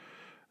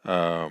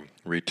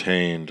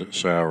retained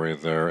salary,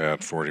 they're at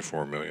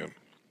 $44 million.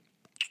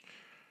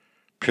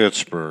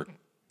 Pittsburgh,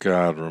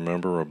 God,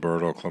 remember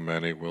Roberto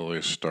Clemente, Willie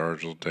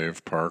Stargell,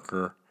 Dave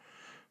Parker?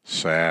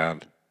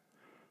 Sad.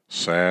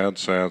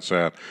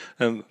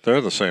 And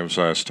they're the same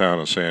size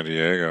town as San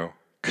Diego.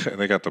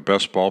 They got the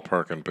best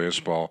ballpark in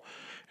baseball,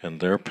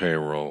 and their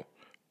payroll,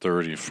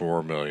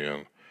 $34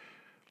 million,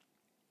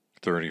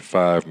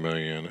 $35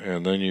 million.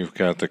 And then you've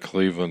got the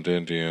Cleveland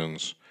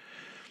Indians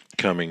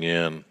coming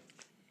in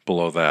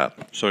below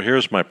that. So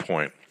here's my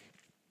point.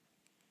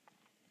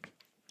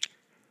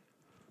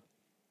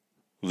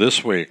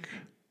 This week,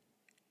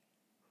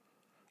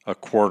 a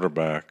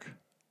quarterback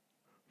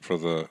for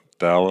the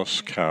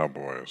Dallas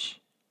Cowboys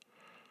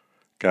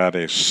got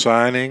a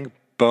signing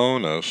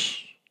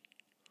bonus,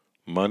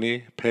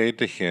 money paid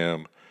to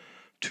him,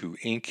 to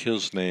ink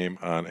his name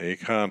on a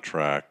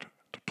contract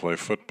to play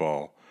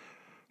football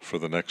for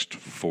the next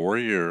 4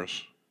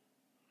 years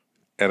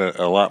at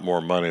a lot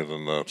more money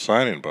than the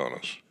signing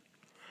bonus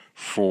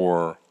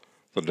for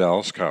the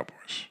Dallas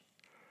Cowboys.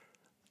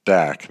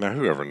 Dak. Now,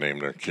 whoever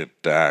named their kid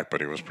Dak,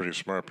 but he was pretty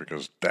smart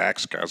because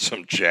Dak's got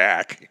some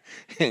jack,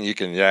 and you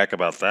can yak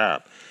about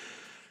that.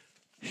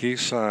 He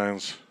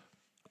signs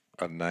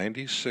a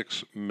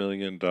 $96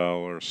 million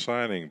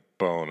signing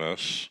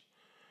bonus,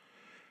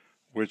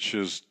 which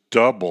is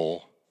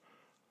double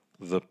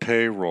the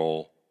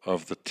payroll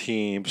of the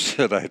teams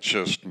that I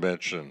just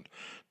mentioned.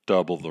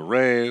 Double the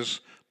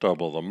Rays,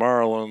 double the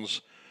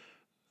Marlins,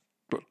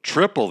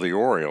 triple the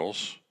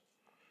Orioles,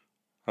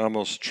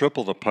 almost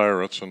triple the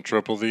Pirates, and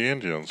triple the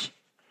Indians.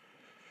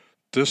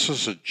 This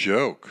is a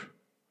joke.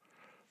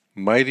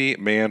 Mighty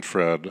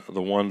Manfred,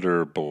 the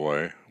Wonder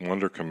Boy,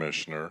 Wonder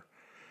Commissioner,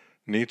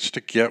 needs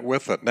to get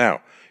with it.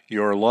 Now,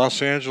 your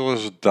Los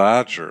Angeles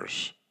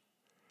Dodgers,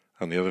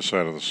 on the other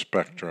side of the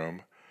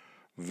spectrum,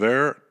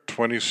 their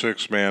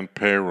 26-man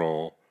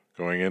payroll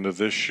going into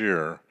this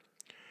year,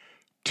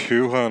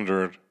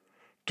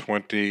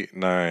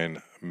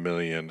 $229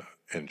 million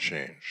and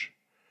change.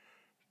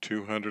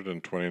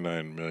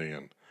 $229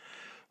 million.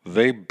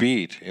 They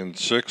beat in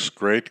 6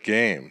 great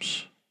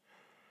games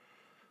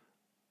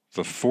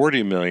the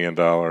 $40 million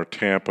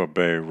Tampa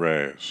Bay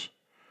Rays.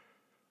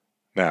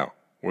 Now,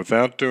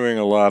 without doing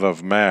a lot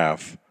of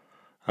math,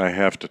 I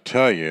have to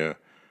tell you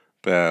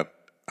that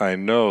I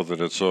know that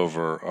it's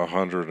over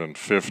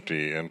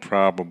 150 and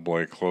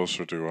probably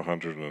closer to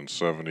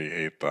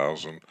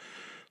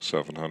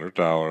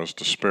 $178,700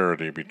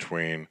 disparity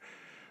between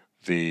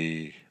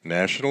the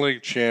National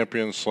League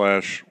champion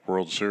 /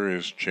 World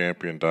Series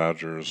champion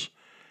Dodgers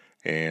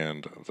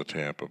and the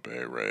Tampa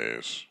Bay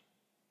Rays.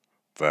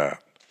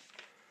 That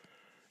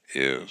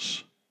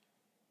is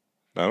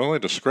not only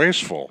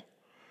disgraceful,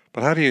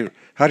 but how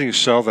do you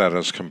sell that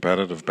as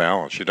competitive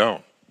balance? You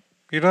don't.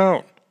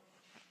 I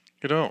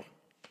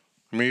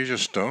mean, you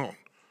just don't.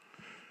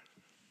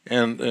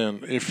 And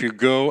if you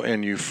go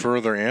and you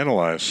further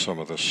analyze some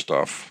of this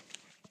stuff,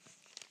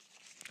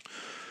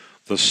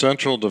 the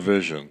Central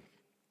Division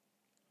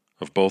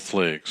of both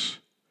leagues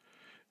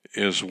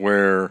is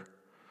where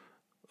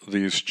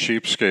these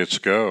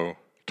cheapskates go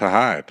to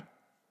hide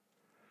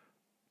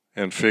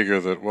and figure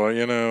that, well,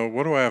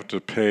 what do I have to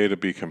pay to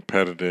be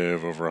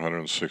competitive over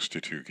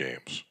 162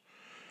 games?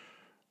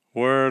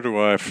 Where do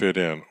I fit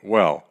in?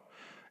 Well,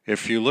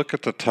 if you look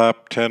at the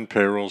top 10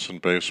 payrolls in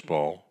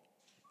baseball,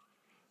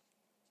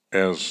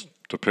 as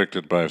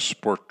depicted by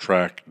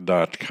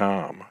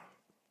SportTrack.com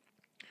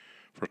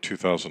for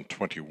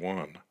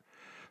 2021,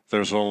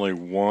 there's only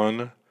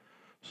one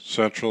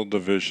Central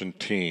Division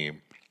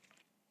team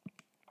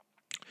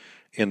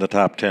in the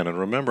top 10. And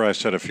remember, I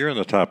said if you're in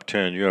the top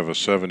 10, you have a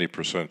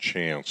 70%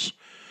 chance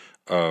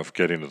of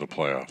getting to the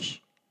playoffs.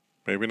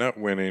 Maybe not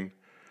winning,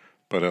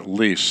 but at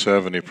least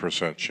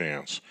 70%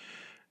 chance.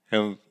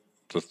 And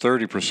the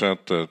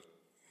 30% that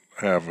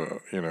have,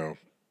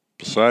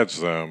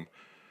 besides them,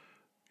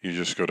 you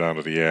just go down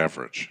to the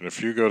average. And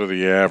if you go to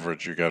the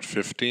average, you got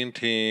 15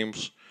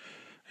 teams,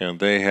 and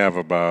they have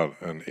about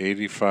an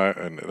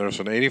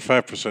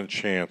 85%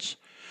 chance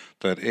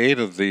that 8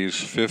 of these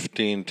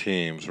 15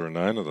 teams, or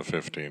 9 of the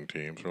 15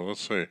 teams, or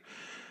let's say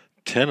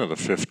 10 of the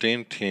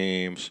 15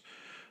 teams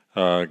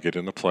get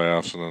in the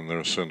playoffs, and then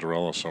there's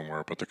Cinderella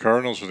somewhere. But the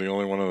Cardinals are the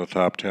only one in the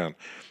top 10.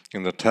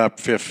 In the top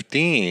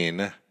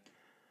 15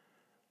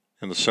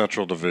 in the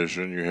Central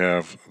Division, you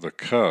have the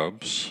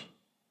Cubs,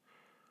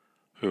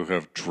 who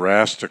have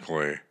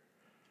drastically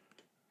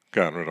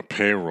gotten rid of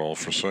payroll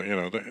for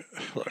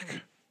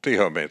they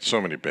have made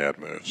so many bad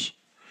moves.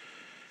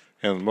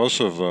 And most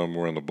of them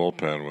were in the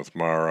bullpen with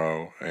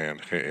Morrow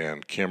and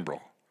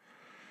Kimbrel.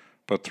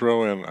 But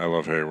throw in, I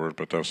love Hayward,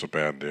 but that's a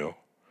bad deal.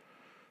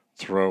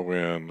 Throw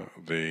in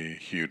the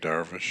Hugh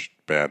Darvish,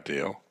 bad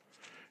deal.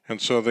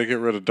 And so they get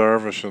rid of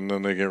Darvish, and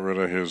then they get rid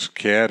of his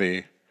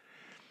caddy,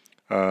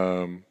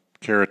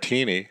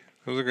 Caratini,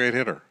 who's a great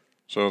hitter.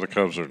 So the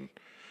Cubs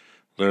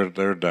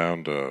they're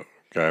down to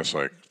guys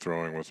like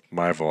throwing with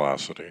my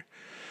velocity.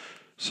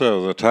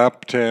 So the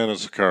top 10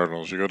 is the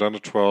Cardinals. You go down to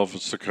 12,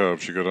 it's the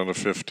Cubs. You go down to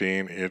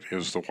 15, it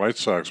is the White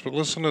Sox. But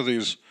listen to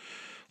these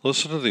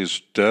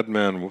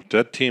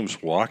dead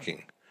teams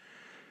walking.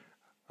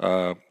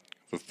 The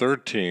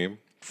third team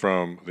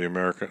from the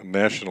American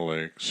National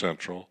League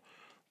Central,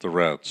 the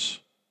Reds.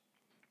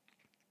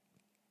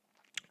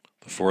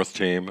 The fourth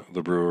team,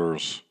 the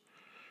Brewers,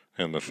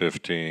 and the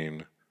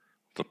 15,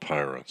 the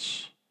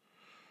Pirates.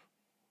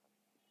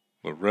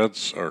 The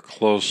Reds are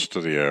close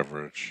to the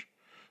average.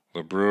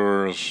 The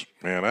Brewers,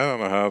 man, I don't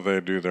know how they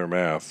do their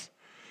math.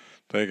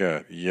 They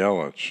got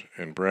Yelich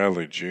and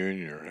Bradley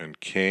Jr. and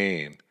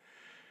Kane,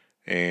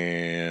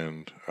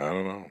 and I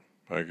don't know.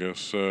 I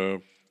guess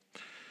they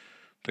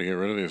get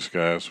rid of these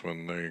guys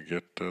when they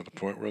get to the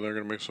point where they're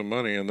going to make some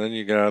money. And then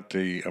you got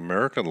the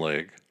American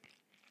League.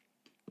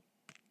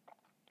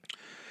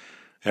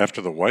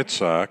 After the White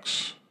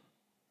Sox,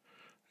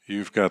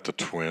 you've got the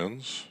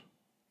Twins,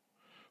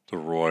 the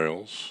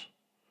Royals,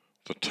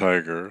 the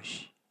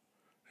Tigers,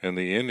 and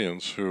the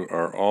Indians, who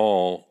are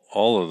all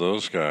of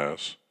those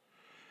guys,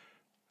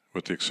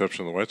 with the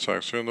exception of the White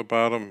Sox, are in the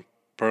bottom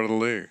part of the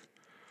league.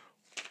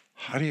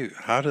 How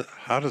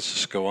does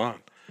this go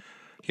on?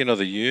 You know,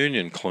 the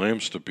union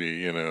claims to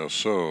be,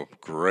 so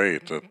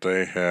great that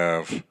they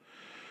have,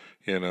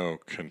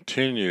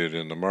 continued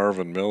in the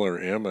Marvin Miller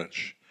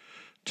image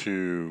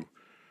to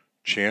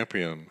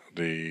champion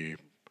the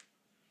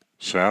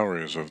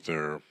salaries of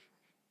their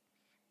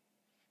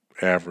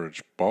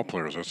average ball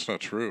players. That's not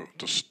true.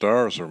 The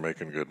stars are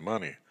making good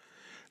money.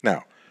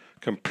 Now,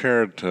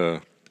 compared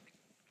to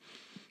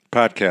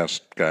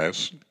podcast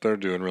guys, they're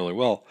doing really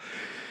well.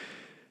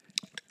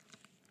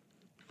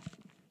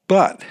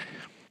 But,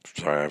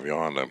 sorry, I've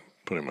yawned. I'm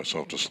putting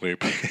myself to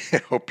sleep.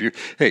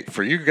 Hey,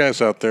 for you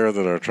guys out there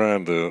that are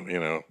trying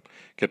to,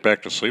 get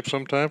back to sleep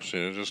sometimes,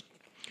 just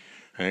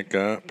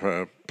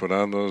put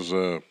on those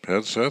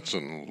headsets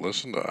and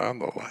listen to On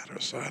the Lighter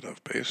Side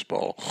of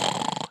Baseball.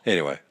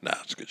 Anyway,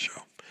 it's a good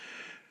show.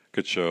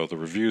 Good show. The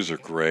reviews are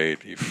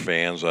great. You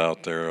fans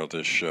out there of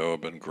this show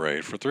have been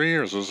great. For 3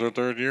 years, this is their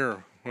third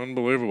year.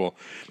 Unbelievable.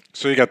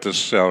 So you got this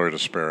salary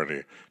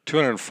disparity.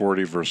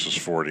 240 versus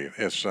 40.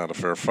 It's not a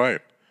fair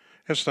fight.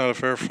 It's not a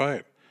fair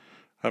fight.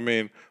 I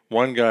mean,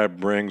 one guy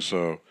brings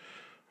a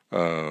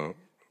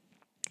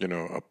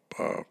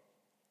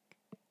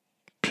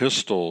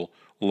pistol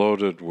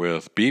loaded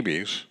with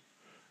BBs,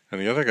 and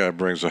the other guy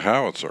brings a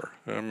howitzer.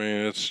 I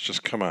mean, it's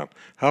just, come on.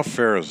 How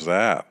fair is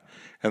that?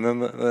 And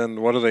then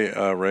what do they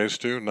Rays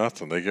do?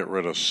 Nothing. They get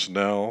rid of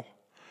Snell.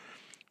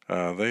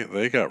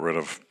 They got rid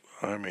of,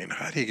 how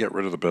do you get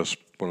rid of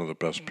one of the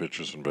best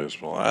pitchers in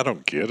baseball? I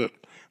don't get it.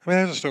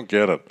 I just don't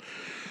get it.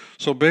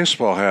 So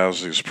baseball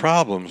has these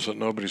problems that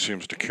nobody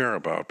seems to care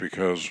about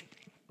because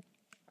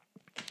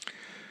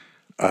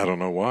I don't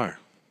know why.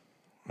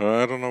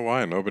 I don't know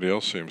why. Nobody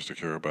else seems to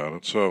care about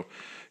it. So,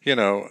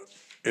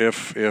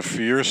 if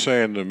you're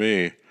saying to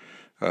me,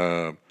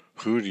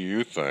 who do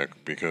you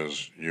think,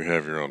 because you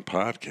have your own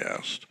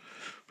podcast,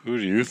 who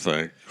do you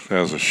think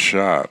has a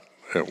shot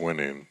at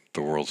winning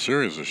the World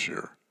Series this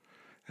year?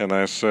 And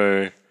I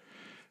say,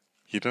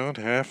 you don't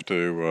have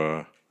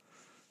to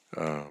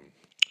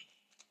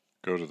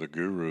go to the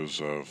gurus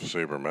of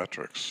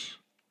sabermetrics.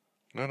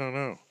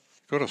 No.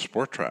 Go to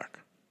Sport Track.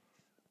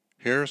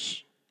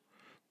 Here's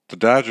the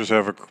Dodgers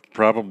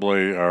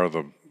probably are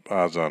the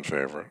odds-on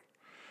favorite,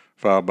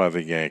 followed by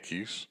the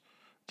Yankees,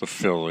 the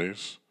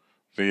Phillies,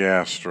 the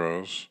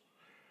Astros,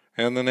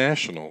 and the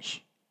Nationals.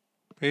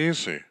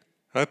 Easy.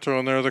 I'd throw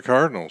in there the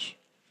Cardinals.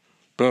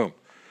 Boom.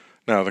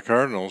 Now, the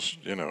Cardinals,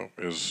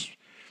 is...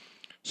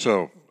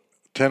 So,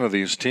 10 of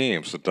these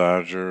teams, the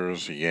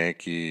Dodgers, the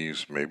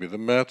Yankees, maybe the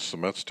Mets. The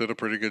Mets did a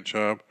pretty good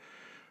job.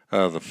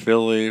 The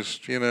Phillies,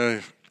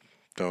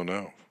 don't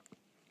know.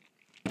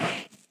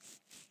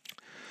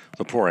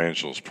 The poor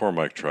Angels, poor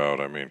Mike Trout.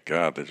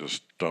 God, they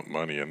just dumped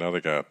money. And now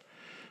they got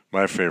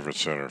my favorite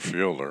center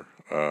fielder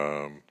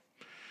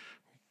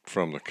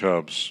from the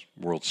Cubs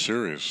World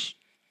Series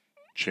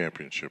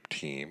championship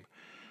team.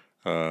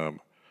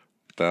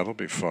 That'll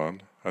be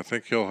fun. I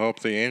think he'll help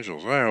the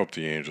Angels. I hope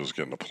the Angels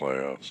get in the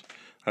playoffs.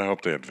 I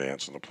hope they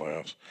advance in the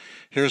playoffs.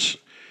 Here's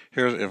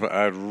if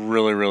I'd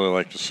really, really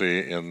like to see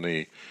in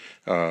the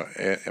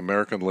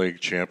American League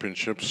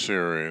Championship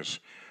Series,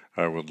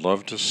 I would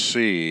love to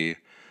see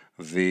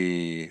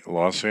the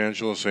Los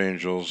Angeles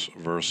Angels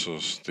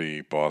versus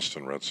the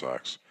Boston Red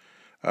Sox.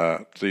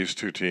 These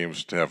two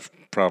teams have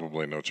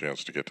probably no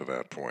chance to get to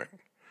that point,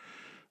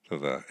 to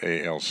the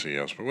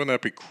ALCS. But wouldn't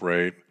that be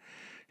great?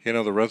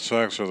 The Red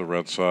Sox are the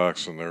Red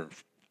Sox, and they're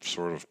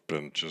sort of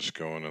been just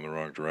going in the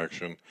wrong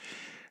direction.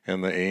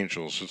 And the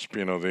Angels, the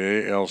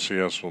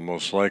ALCS will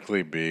most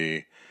likely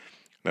be,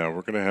 now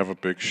we're going to have a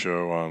big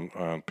show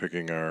on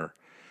picking our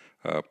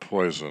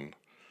poison,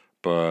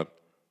 but,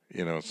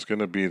 it's going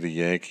to be the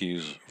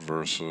Yankees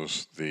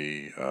versus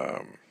the,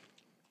 I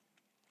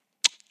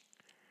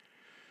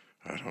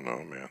don't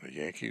know, man, the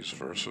Yankees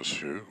versus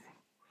who?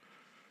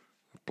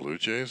 The Blue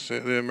Jays?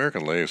 The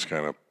American League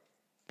kind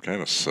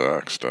of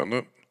sucks, doesn't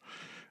it?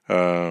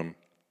 I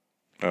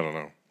don't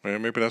know.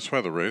 Maybe that's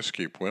why the Rays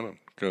keep winning,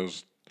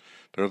 because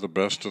they're the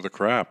best of the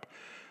crap.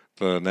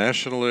 The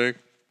National League,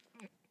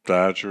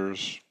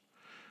 Dodgers,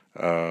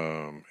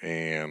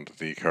 and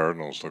the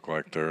Cardinals look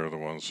like they're the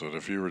ones that,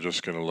 if you were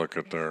just going to look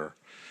at their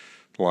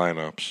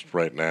lineups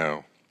right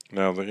now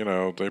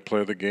that, they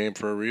play the game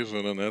for a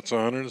reason, and that's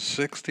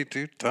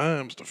 162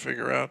 times to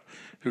figure out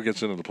who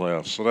gets into the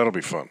playoffs. So that'll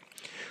be fun.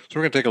 So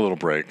we're going to take a little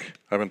break.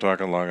 I've been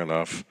talking long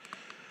enough.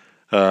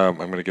 I'm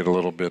going to get a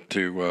little bit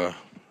to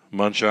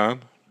munch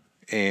on,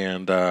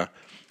 and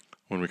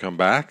when we come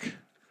back,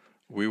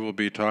 we will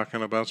be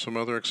talking about some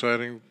other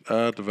exciting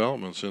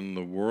developments in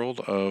the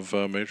world of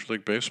Major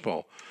League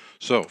Baseball.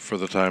 So, for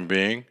the time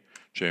being,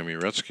 Jamie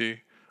Uretsky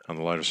on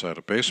the lighter side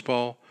of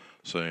baseball,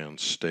 saying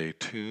stay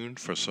tuned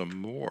for some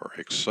more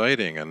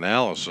exciting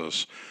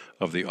analysis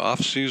of the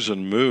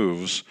off-season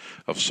moves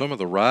of some of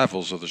the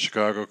rivals of the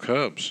Chicago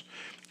Cubs.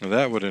 And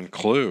that would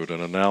include an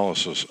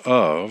analysis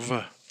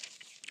of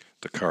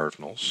the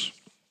Cardinals,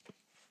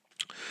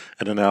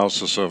 an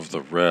analysis of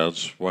the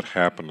Reds, what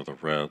happened to the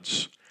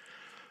Reds.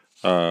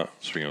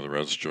 Speaking of the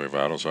Reds, Joey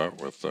Votto's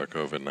out with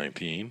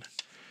COVID-19.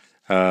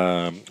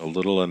 A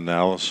little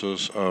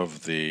analysis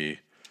of the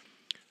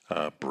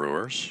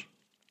Brewers.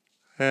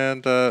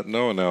 And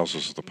no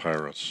analysis of the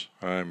Pirates.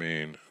 I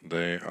mean,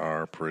 they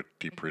are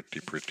pretty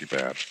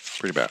bad.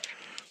 Pretty bad.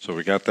 So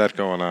we got that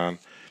going on.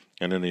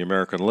 And in the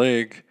American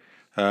League,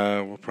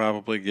 we'll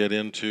probably get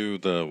into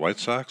the White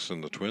Sox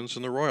and the Twins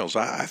and the Royals.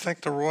 I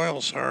think the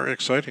Royals are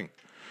exciting.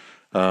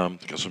 They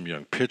got some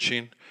young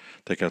pitching.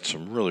 They got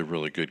some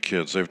really good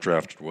kids. They've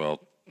drafted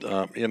well.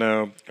 I've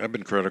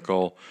been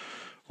critical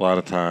a lot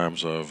of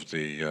times of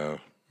the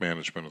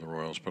management of the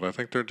Royals, but I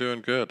think they're doing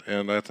good.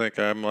 And I think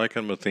I'm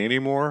liking Matheny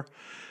more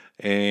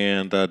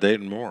and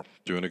Dayton more.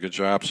 Doing a good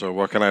job. So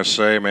what can I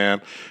say,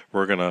 man?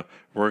 We're gonna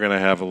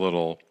have a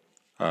little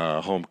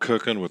home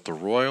cooking with the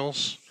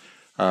Royals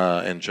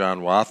and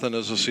John Wathan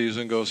as the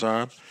season goes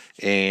on.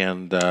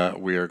 And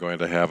we are going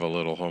to have a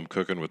little home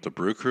cooking with the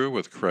Brew Crew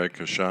with Craig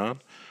Kashan,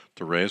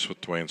 the Rays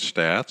with Dwayne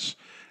Stats,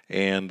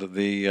 and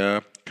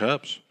the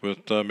Cubs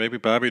with maybe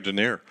Bobby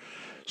Denier.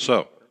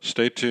 So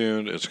stay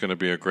tuned. It's going to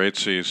be a great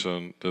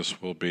season.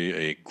 This will be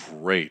a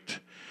great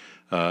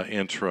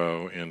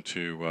intro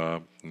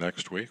into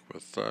next week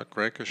with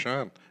Craig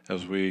Kashan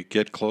as we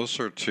get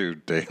closer to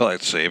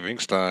daylight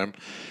savings time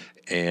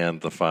and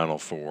the Final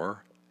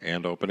Four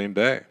and opening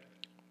day.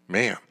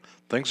 Man,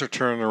 things are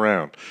turning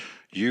around.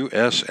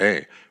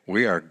 USA,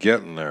 we are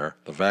getting there.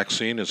 The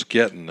vaccine is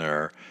getting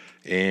there.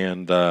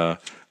 And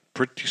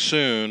pretty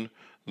soon,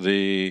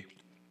 the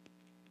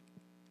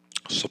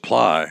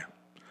supply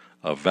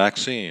of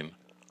vaccine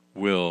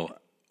will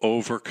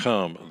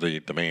overcome the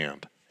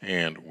demand.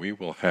 And we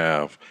will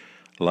have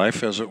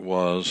life as it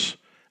was,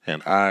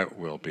 and I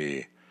will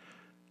be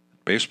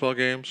baseball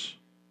games,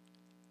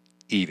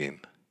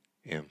 eating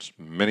in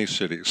many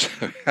cities.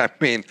 I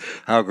mean,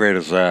 how great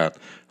is that?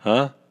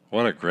 Huh?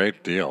 What a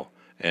great deal.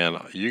 And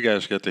you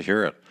guys get to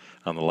hear it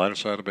on the lighter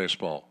side of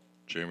baseball.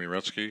 Jamie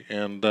Retzky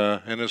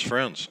and his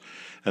friends.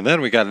 And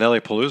then we got Nelly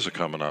Palooza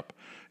coming up.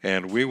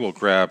 And we will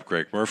grab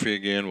Greg Murphy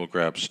again. We'll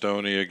grab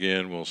Stoney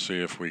again. We'll see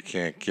if we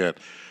can't get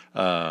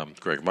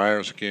Greg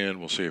Myers again.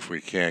 We'll see if we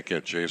can't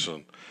get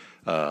Jason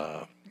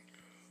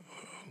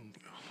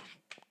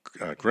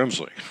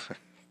Grimsley.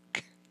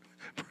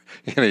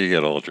 You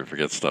get older,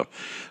 forget stuff.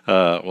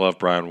 We'll have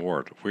Brian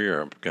Ward. We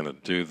are going to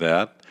do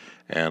that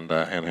and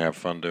have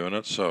fun doing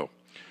it. So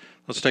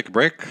let's take a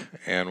break,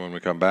 and when we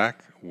come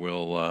back,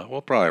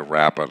 we'll probably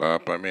wrap it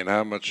up. I mean,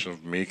 how much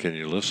of me can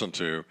you listen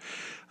to?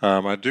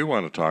 I do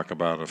want to talk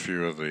about a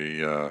few of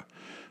the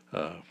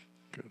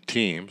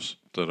teams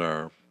that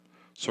are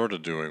sort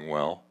of doing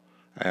well.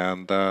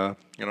 And, I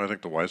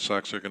think the White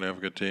Sox are going to have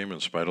a good team in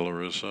spite of La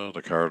Russa.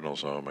 The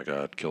Cardinals, oh, my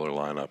God, killer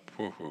lineup.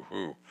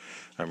 Woo.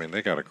 I mean,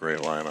 they got a great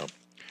lineup.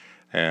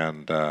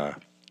 And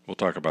we'll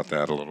talk about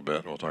that a little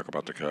bit. We'll talk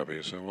about the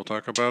Cubbies. And we'll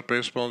talk about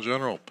baseball in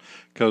general.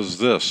 Because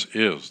this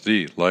is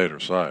the lighter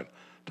side.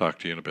 Talk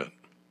to you in a bit.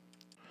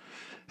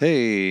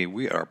 Hey,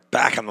 we are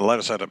back on the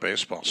lighter side of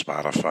baseball.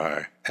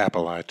 Spotify,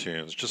 Apple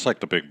iTunes, just like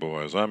the big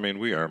boys. I mean,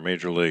 we are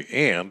Major League.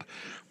 And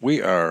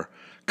we are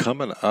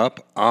coming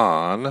up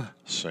on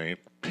St.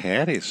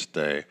 Patty's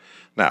Day.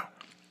 Now,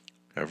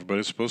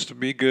 everybody's supposed to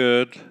be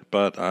good,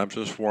 but I'm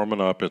just warming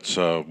up. It's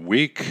a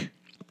week,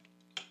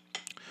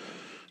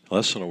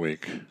 less than a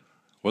week.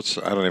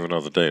 I don't even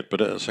know the date,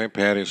 but St.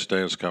 Patty's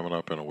Day is coming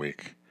up in a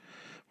week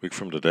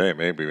from today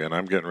maybe, and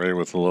I'm getting ready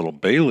with a little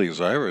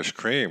Bailey's Irish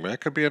Cream. That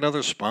could be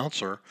another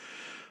sponsor,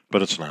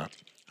 but it's not.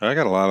 I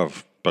got a lot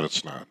of, but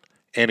it's not.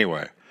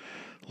 Anyway,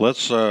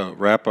 let's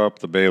wrap up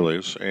the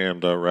Baileys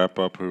and wrap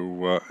up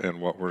who and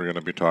what we're going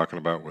to be talking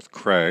about with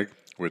Craig,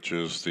 which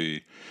is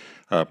the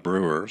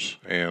Brewers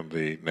and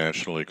the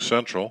National League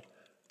Central.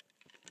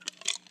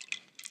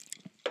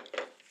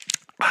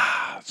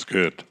 It's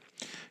good.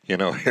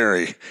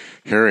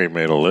 Harry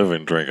made a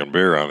living drinking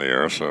beer on the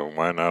air, so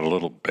why not a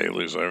little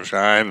Bailey's Irish?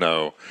 I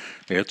know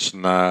it's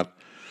not,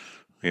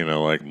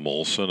 like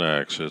Molson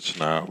X. It's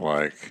not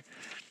like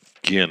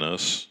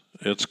Guinness.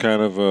 It's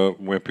kind of a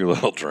wimpy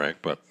little drink,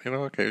 but,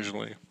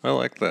 occasionally I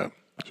like that.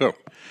 So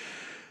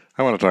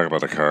I want to talk about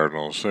the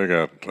Cardinals. Their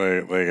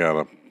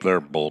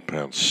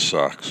bullpen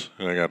sucks.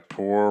 And they got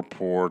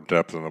poor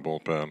depth in the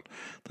bullpen.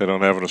 They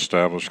don't have an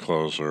established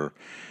closer,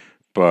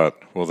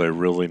 but will they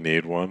really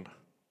need one?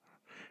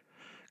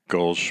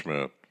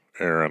 Goldschmidt,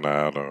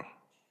 Arenado,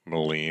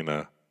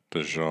 Molina,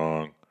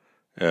 DeJong,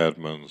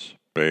 Edmonds,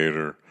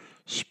 Bader,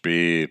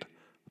 speed,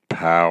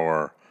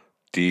 power,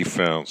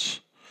 defense.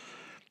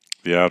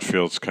 The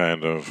outfield's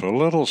kind of a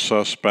little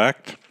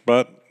suspect,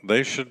 but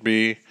they should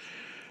be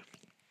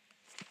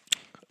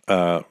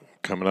coming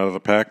out of the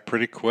pack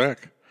pretty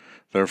quick.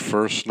 Their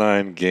first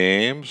 9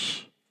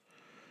 games,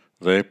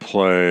 they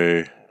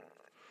play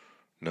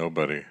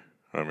nobody.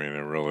 I mean,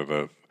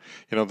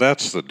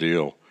 that's the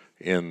deal.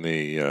 In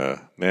the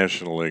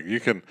National League, you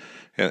can,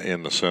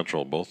 in the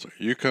Central, both,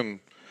 you can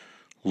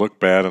look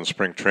bad in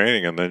spring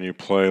training, and then you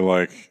play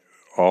like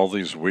all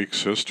these weak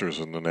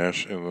sisters in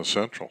the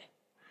Central.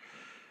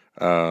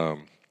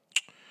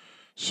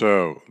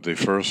 So the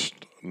first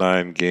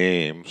 9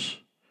 games,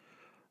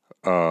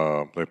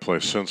 they play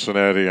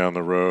Cincinnati on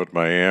the road,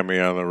 Miami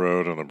on the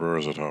road, and the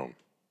Brewers at home.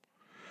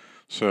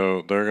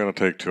 So they're going to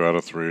take 2 out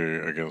of 3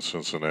 against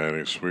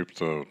Cincinnati, sweep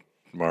the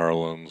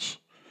Marlins.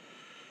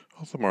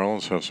 Well, the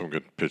Marlins have some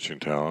good pitching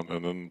talent,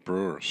 and then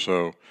Brewers.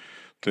 So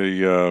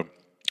the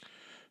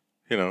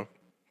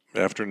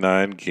after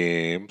 9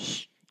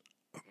 games,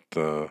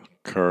 the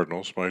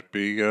Cardinals might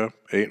be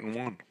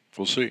 8-1.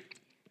 We'll see.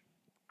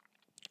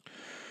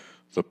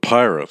 The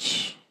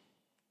Pirates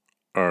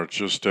are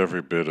just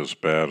every bit as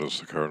bad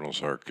as the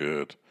Cardinals are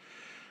good.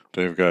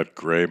 They've got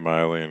Gray,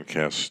 Miley, and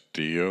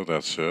Castillo.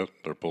 That's it.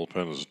 Their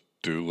bullpen is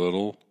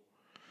Doolittle.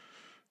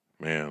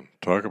 Man,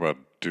 talk about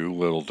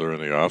Doolittle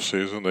during the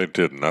offseason. They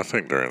did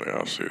nothing during the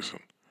offseason.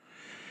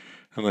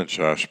 And then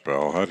Josh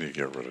Bell. How do you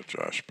get rid of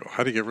Josh Bell?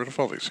 How do you get rid of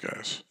all these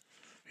guys?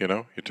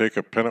 You take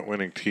a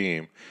pennant-winning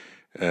team,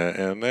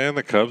 and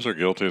the Cubs are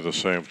guilty of the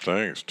same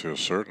things to a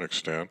certain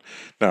extent.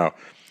 Now,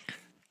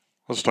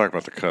 let's talk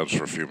about the Cubs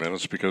for a few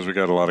minutes because we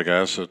got a lot of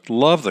guys that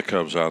love the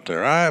Cubs out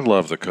there. I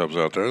love the Cubs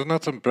out there. There's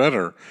nothing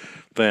better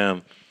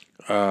than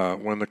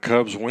when the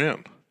Cubs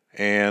win,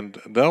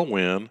 and they'll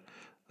win.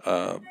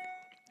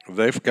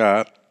 They've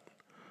got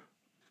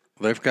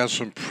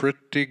some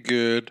pretty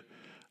good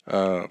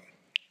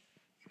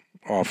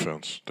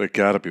offense. They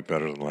got to be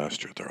better than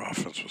last year. Their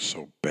offense was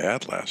so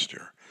bad last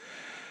year.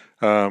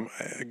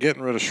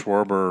 Getting rid of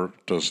Schwarber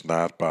does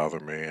not bother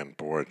me, and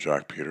boy,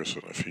 Jock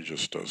Peterson, if he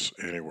just does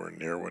anywhere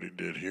near what he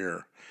did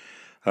here,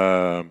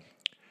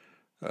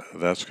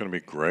 that's going to be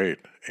great.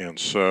 And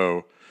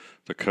so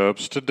the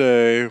Cubs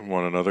today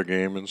won another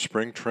game in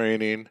spring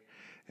training,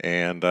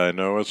 and I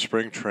know it's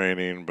spring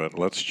training, but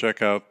let's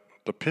check out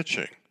the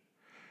pitching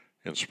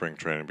in spring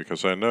training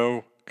because I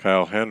know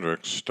Kyle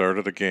Hendricks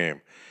started the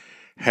game.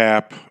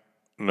 Hap,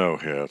 no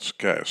hits.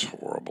 Guy's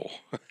horrible.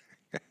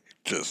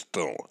 Just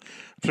don't.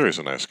 I'm sure he's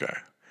a nice guy.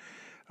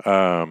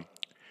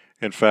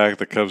 In fact,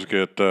 the Cubs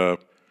get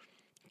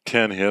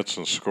 10 hits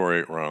and score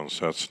 8 runs.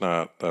 That's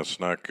not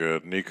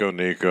good. Nico,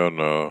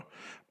 no.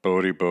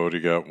 Bodie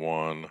got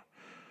 1.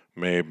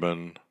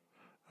 Maben,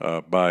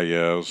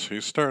 Baez,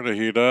 he's starting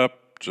to heat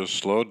up. Just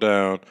slow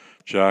down.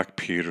 Jock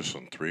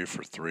Peterson, 3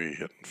 for 3,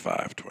 hitting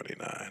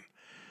 .529.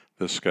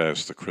 This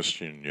guy's the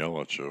Christian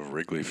Yelich of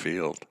Wrigley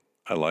Field.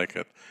 I like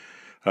it.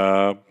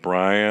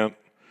 Bryant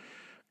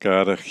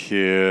got a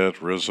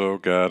hit. Rizzo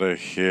got a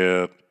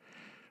hit.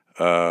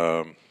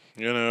 Their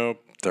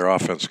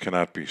offense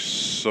cannot be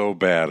so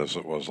bad as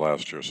it was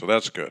last year, so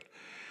that's good.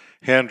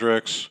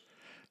 Hendricks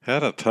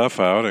had a tough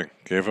outing.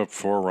 Gave up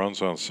 4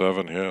 runs on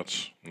 7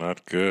 hits.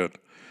 Not good.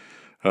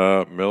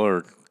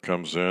 Miller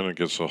comes in and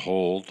gets a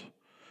hold.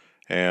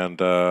 And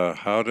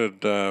how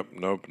did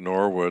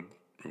Norwood?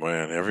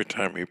 Man, every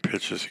time he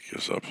pitches, he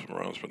gives up some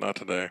runs, but not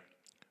today.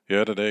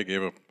 Yeah, today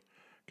gave up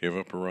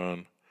a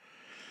run.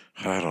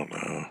 I don't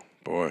know.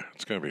 Boy,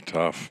 it's going to be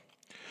tough.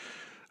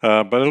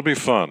 But it'll be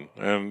fun,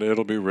 and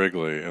it'll be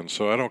Wrigley. And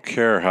so I don't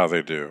care how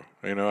they do.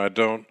 I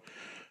don't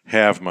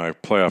have my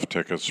playoff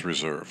tickets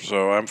reserved,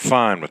 so I'm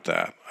fine with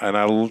that. And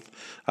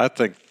I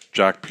think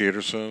Jock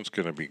Peterson's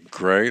going to be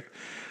great.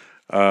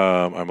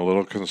 I'm a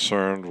little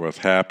concerned with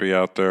Happy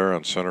out there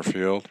on center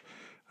field.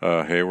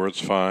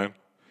 Hayward's fine.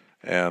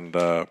 And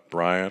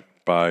Bryant,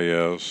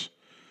 Baez,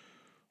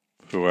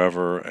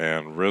 whoever,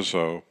 and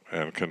Rizzo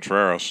and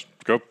Contreras,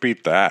 go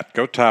beat that.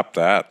 Go top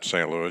that,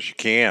 St. Louis. You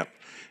can't.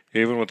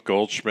 Even with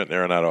Goldschmidt and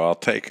Arenado,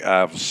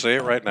 I'll say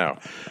it right now.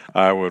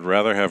 I would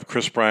rather have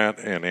Chris Bryant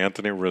and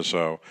Anthony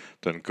Rizzo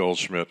than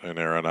Goldschmidt and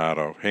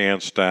Arenado,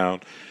 hands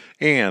down.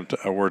 And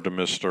a word to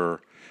Mr.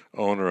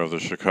 Owner of the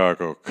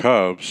Chicago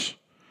Cubs,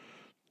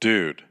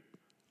 dude,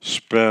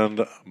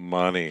 spend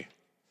money.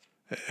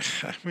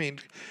 I mean,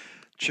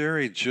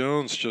 Jerry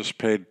Jones just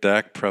paid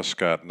Dak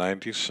Prescott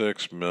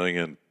 $96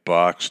 million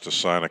to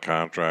sign a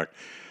contract.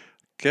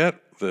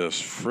 Get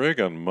this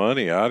friggin'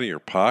 money out of your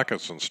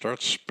pockets and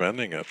start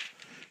spending it.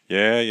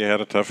 Yeah, you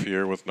had a tough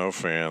year with no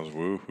fans.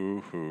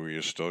 Woo-hoo-hoo.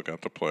 You still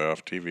got the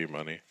playoff TV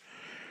money.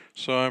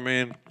 So, I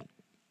mean,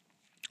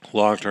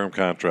 long-term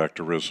contract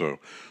to Rizzo.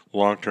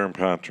 Long-term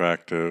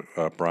contract to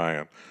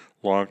Bryant.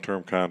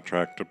 Long-term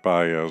contract to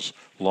Baez.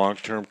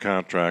 Long-term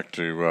contract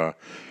to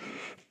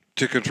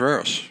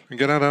Contreras. And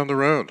get out on the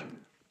road.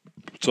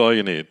 It's all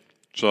you need.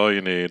 It's all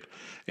you need.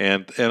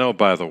 And oh,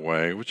 by the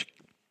way, would you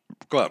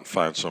go out and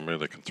find somebody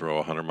that can throw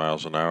 100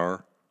 miles an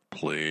hour?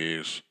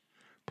 Please.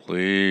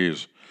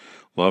 Please.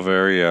 Love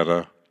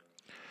Arrieta.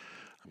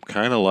 I'm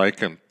kind of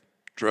liking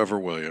Trevor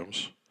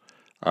Williams.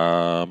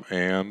 We'll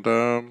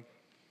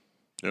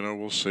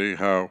see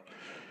how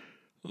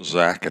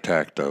Zach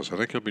Attack does. I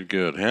think he'll be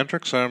good.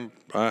 Hendricks, I'm,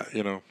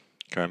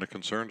 kind of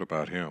concerned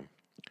about him.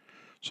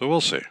 So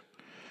we'll see.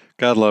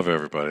 God love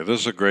everybody.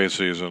 This is a great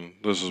season.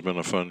 This has been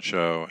a fun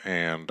show,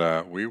 and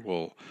we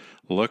will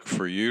look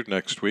for you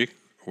next week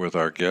with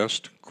our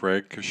guest,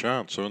 Craig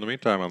Kashan. So in the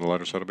meantime, on the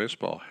lighter side of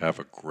baseball, have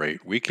a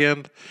great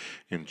weekend.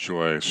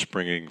 Enjoy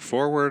springing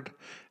forward,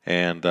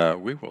 and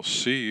we will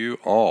see you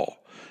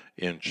all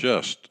in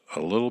just a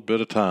little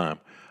bit of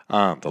time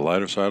on the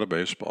lighter side of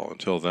baseball.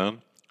 Until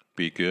then,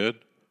 be good,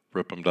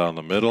 rip them down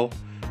the middle,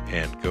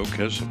 and go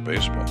catch some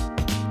baseball.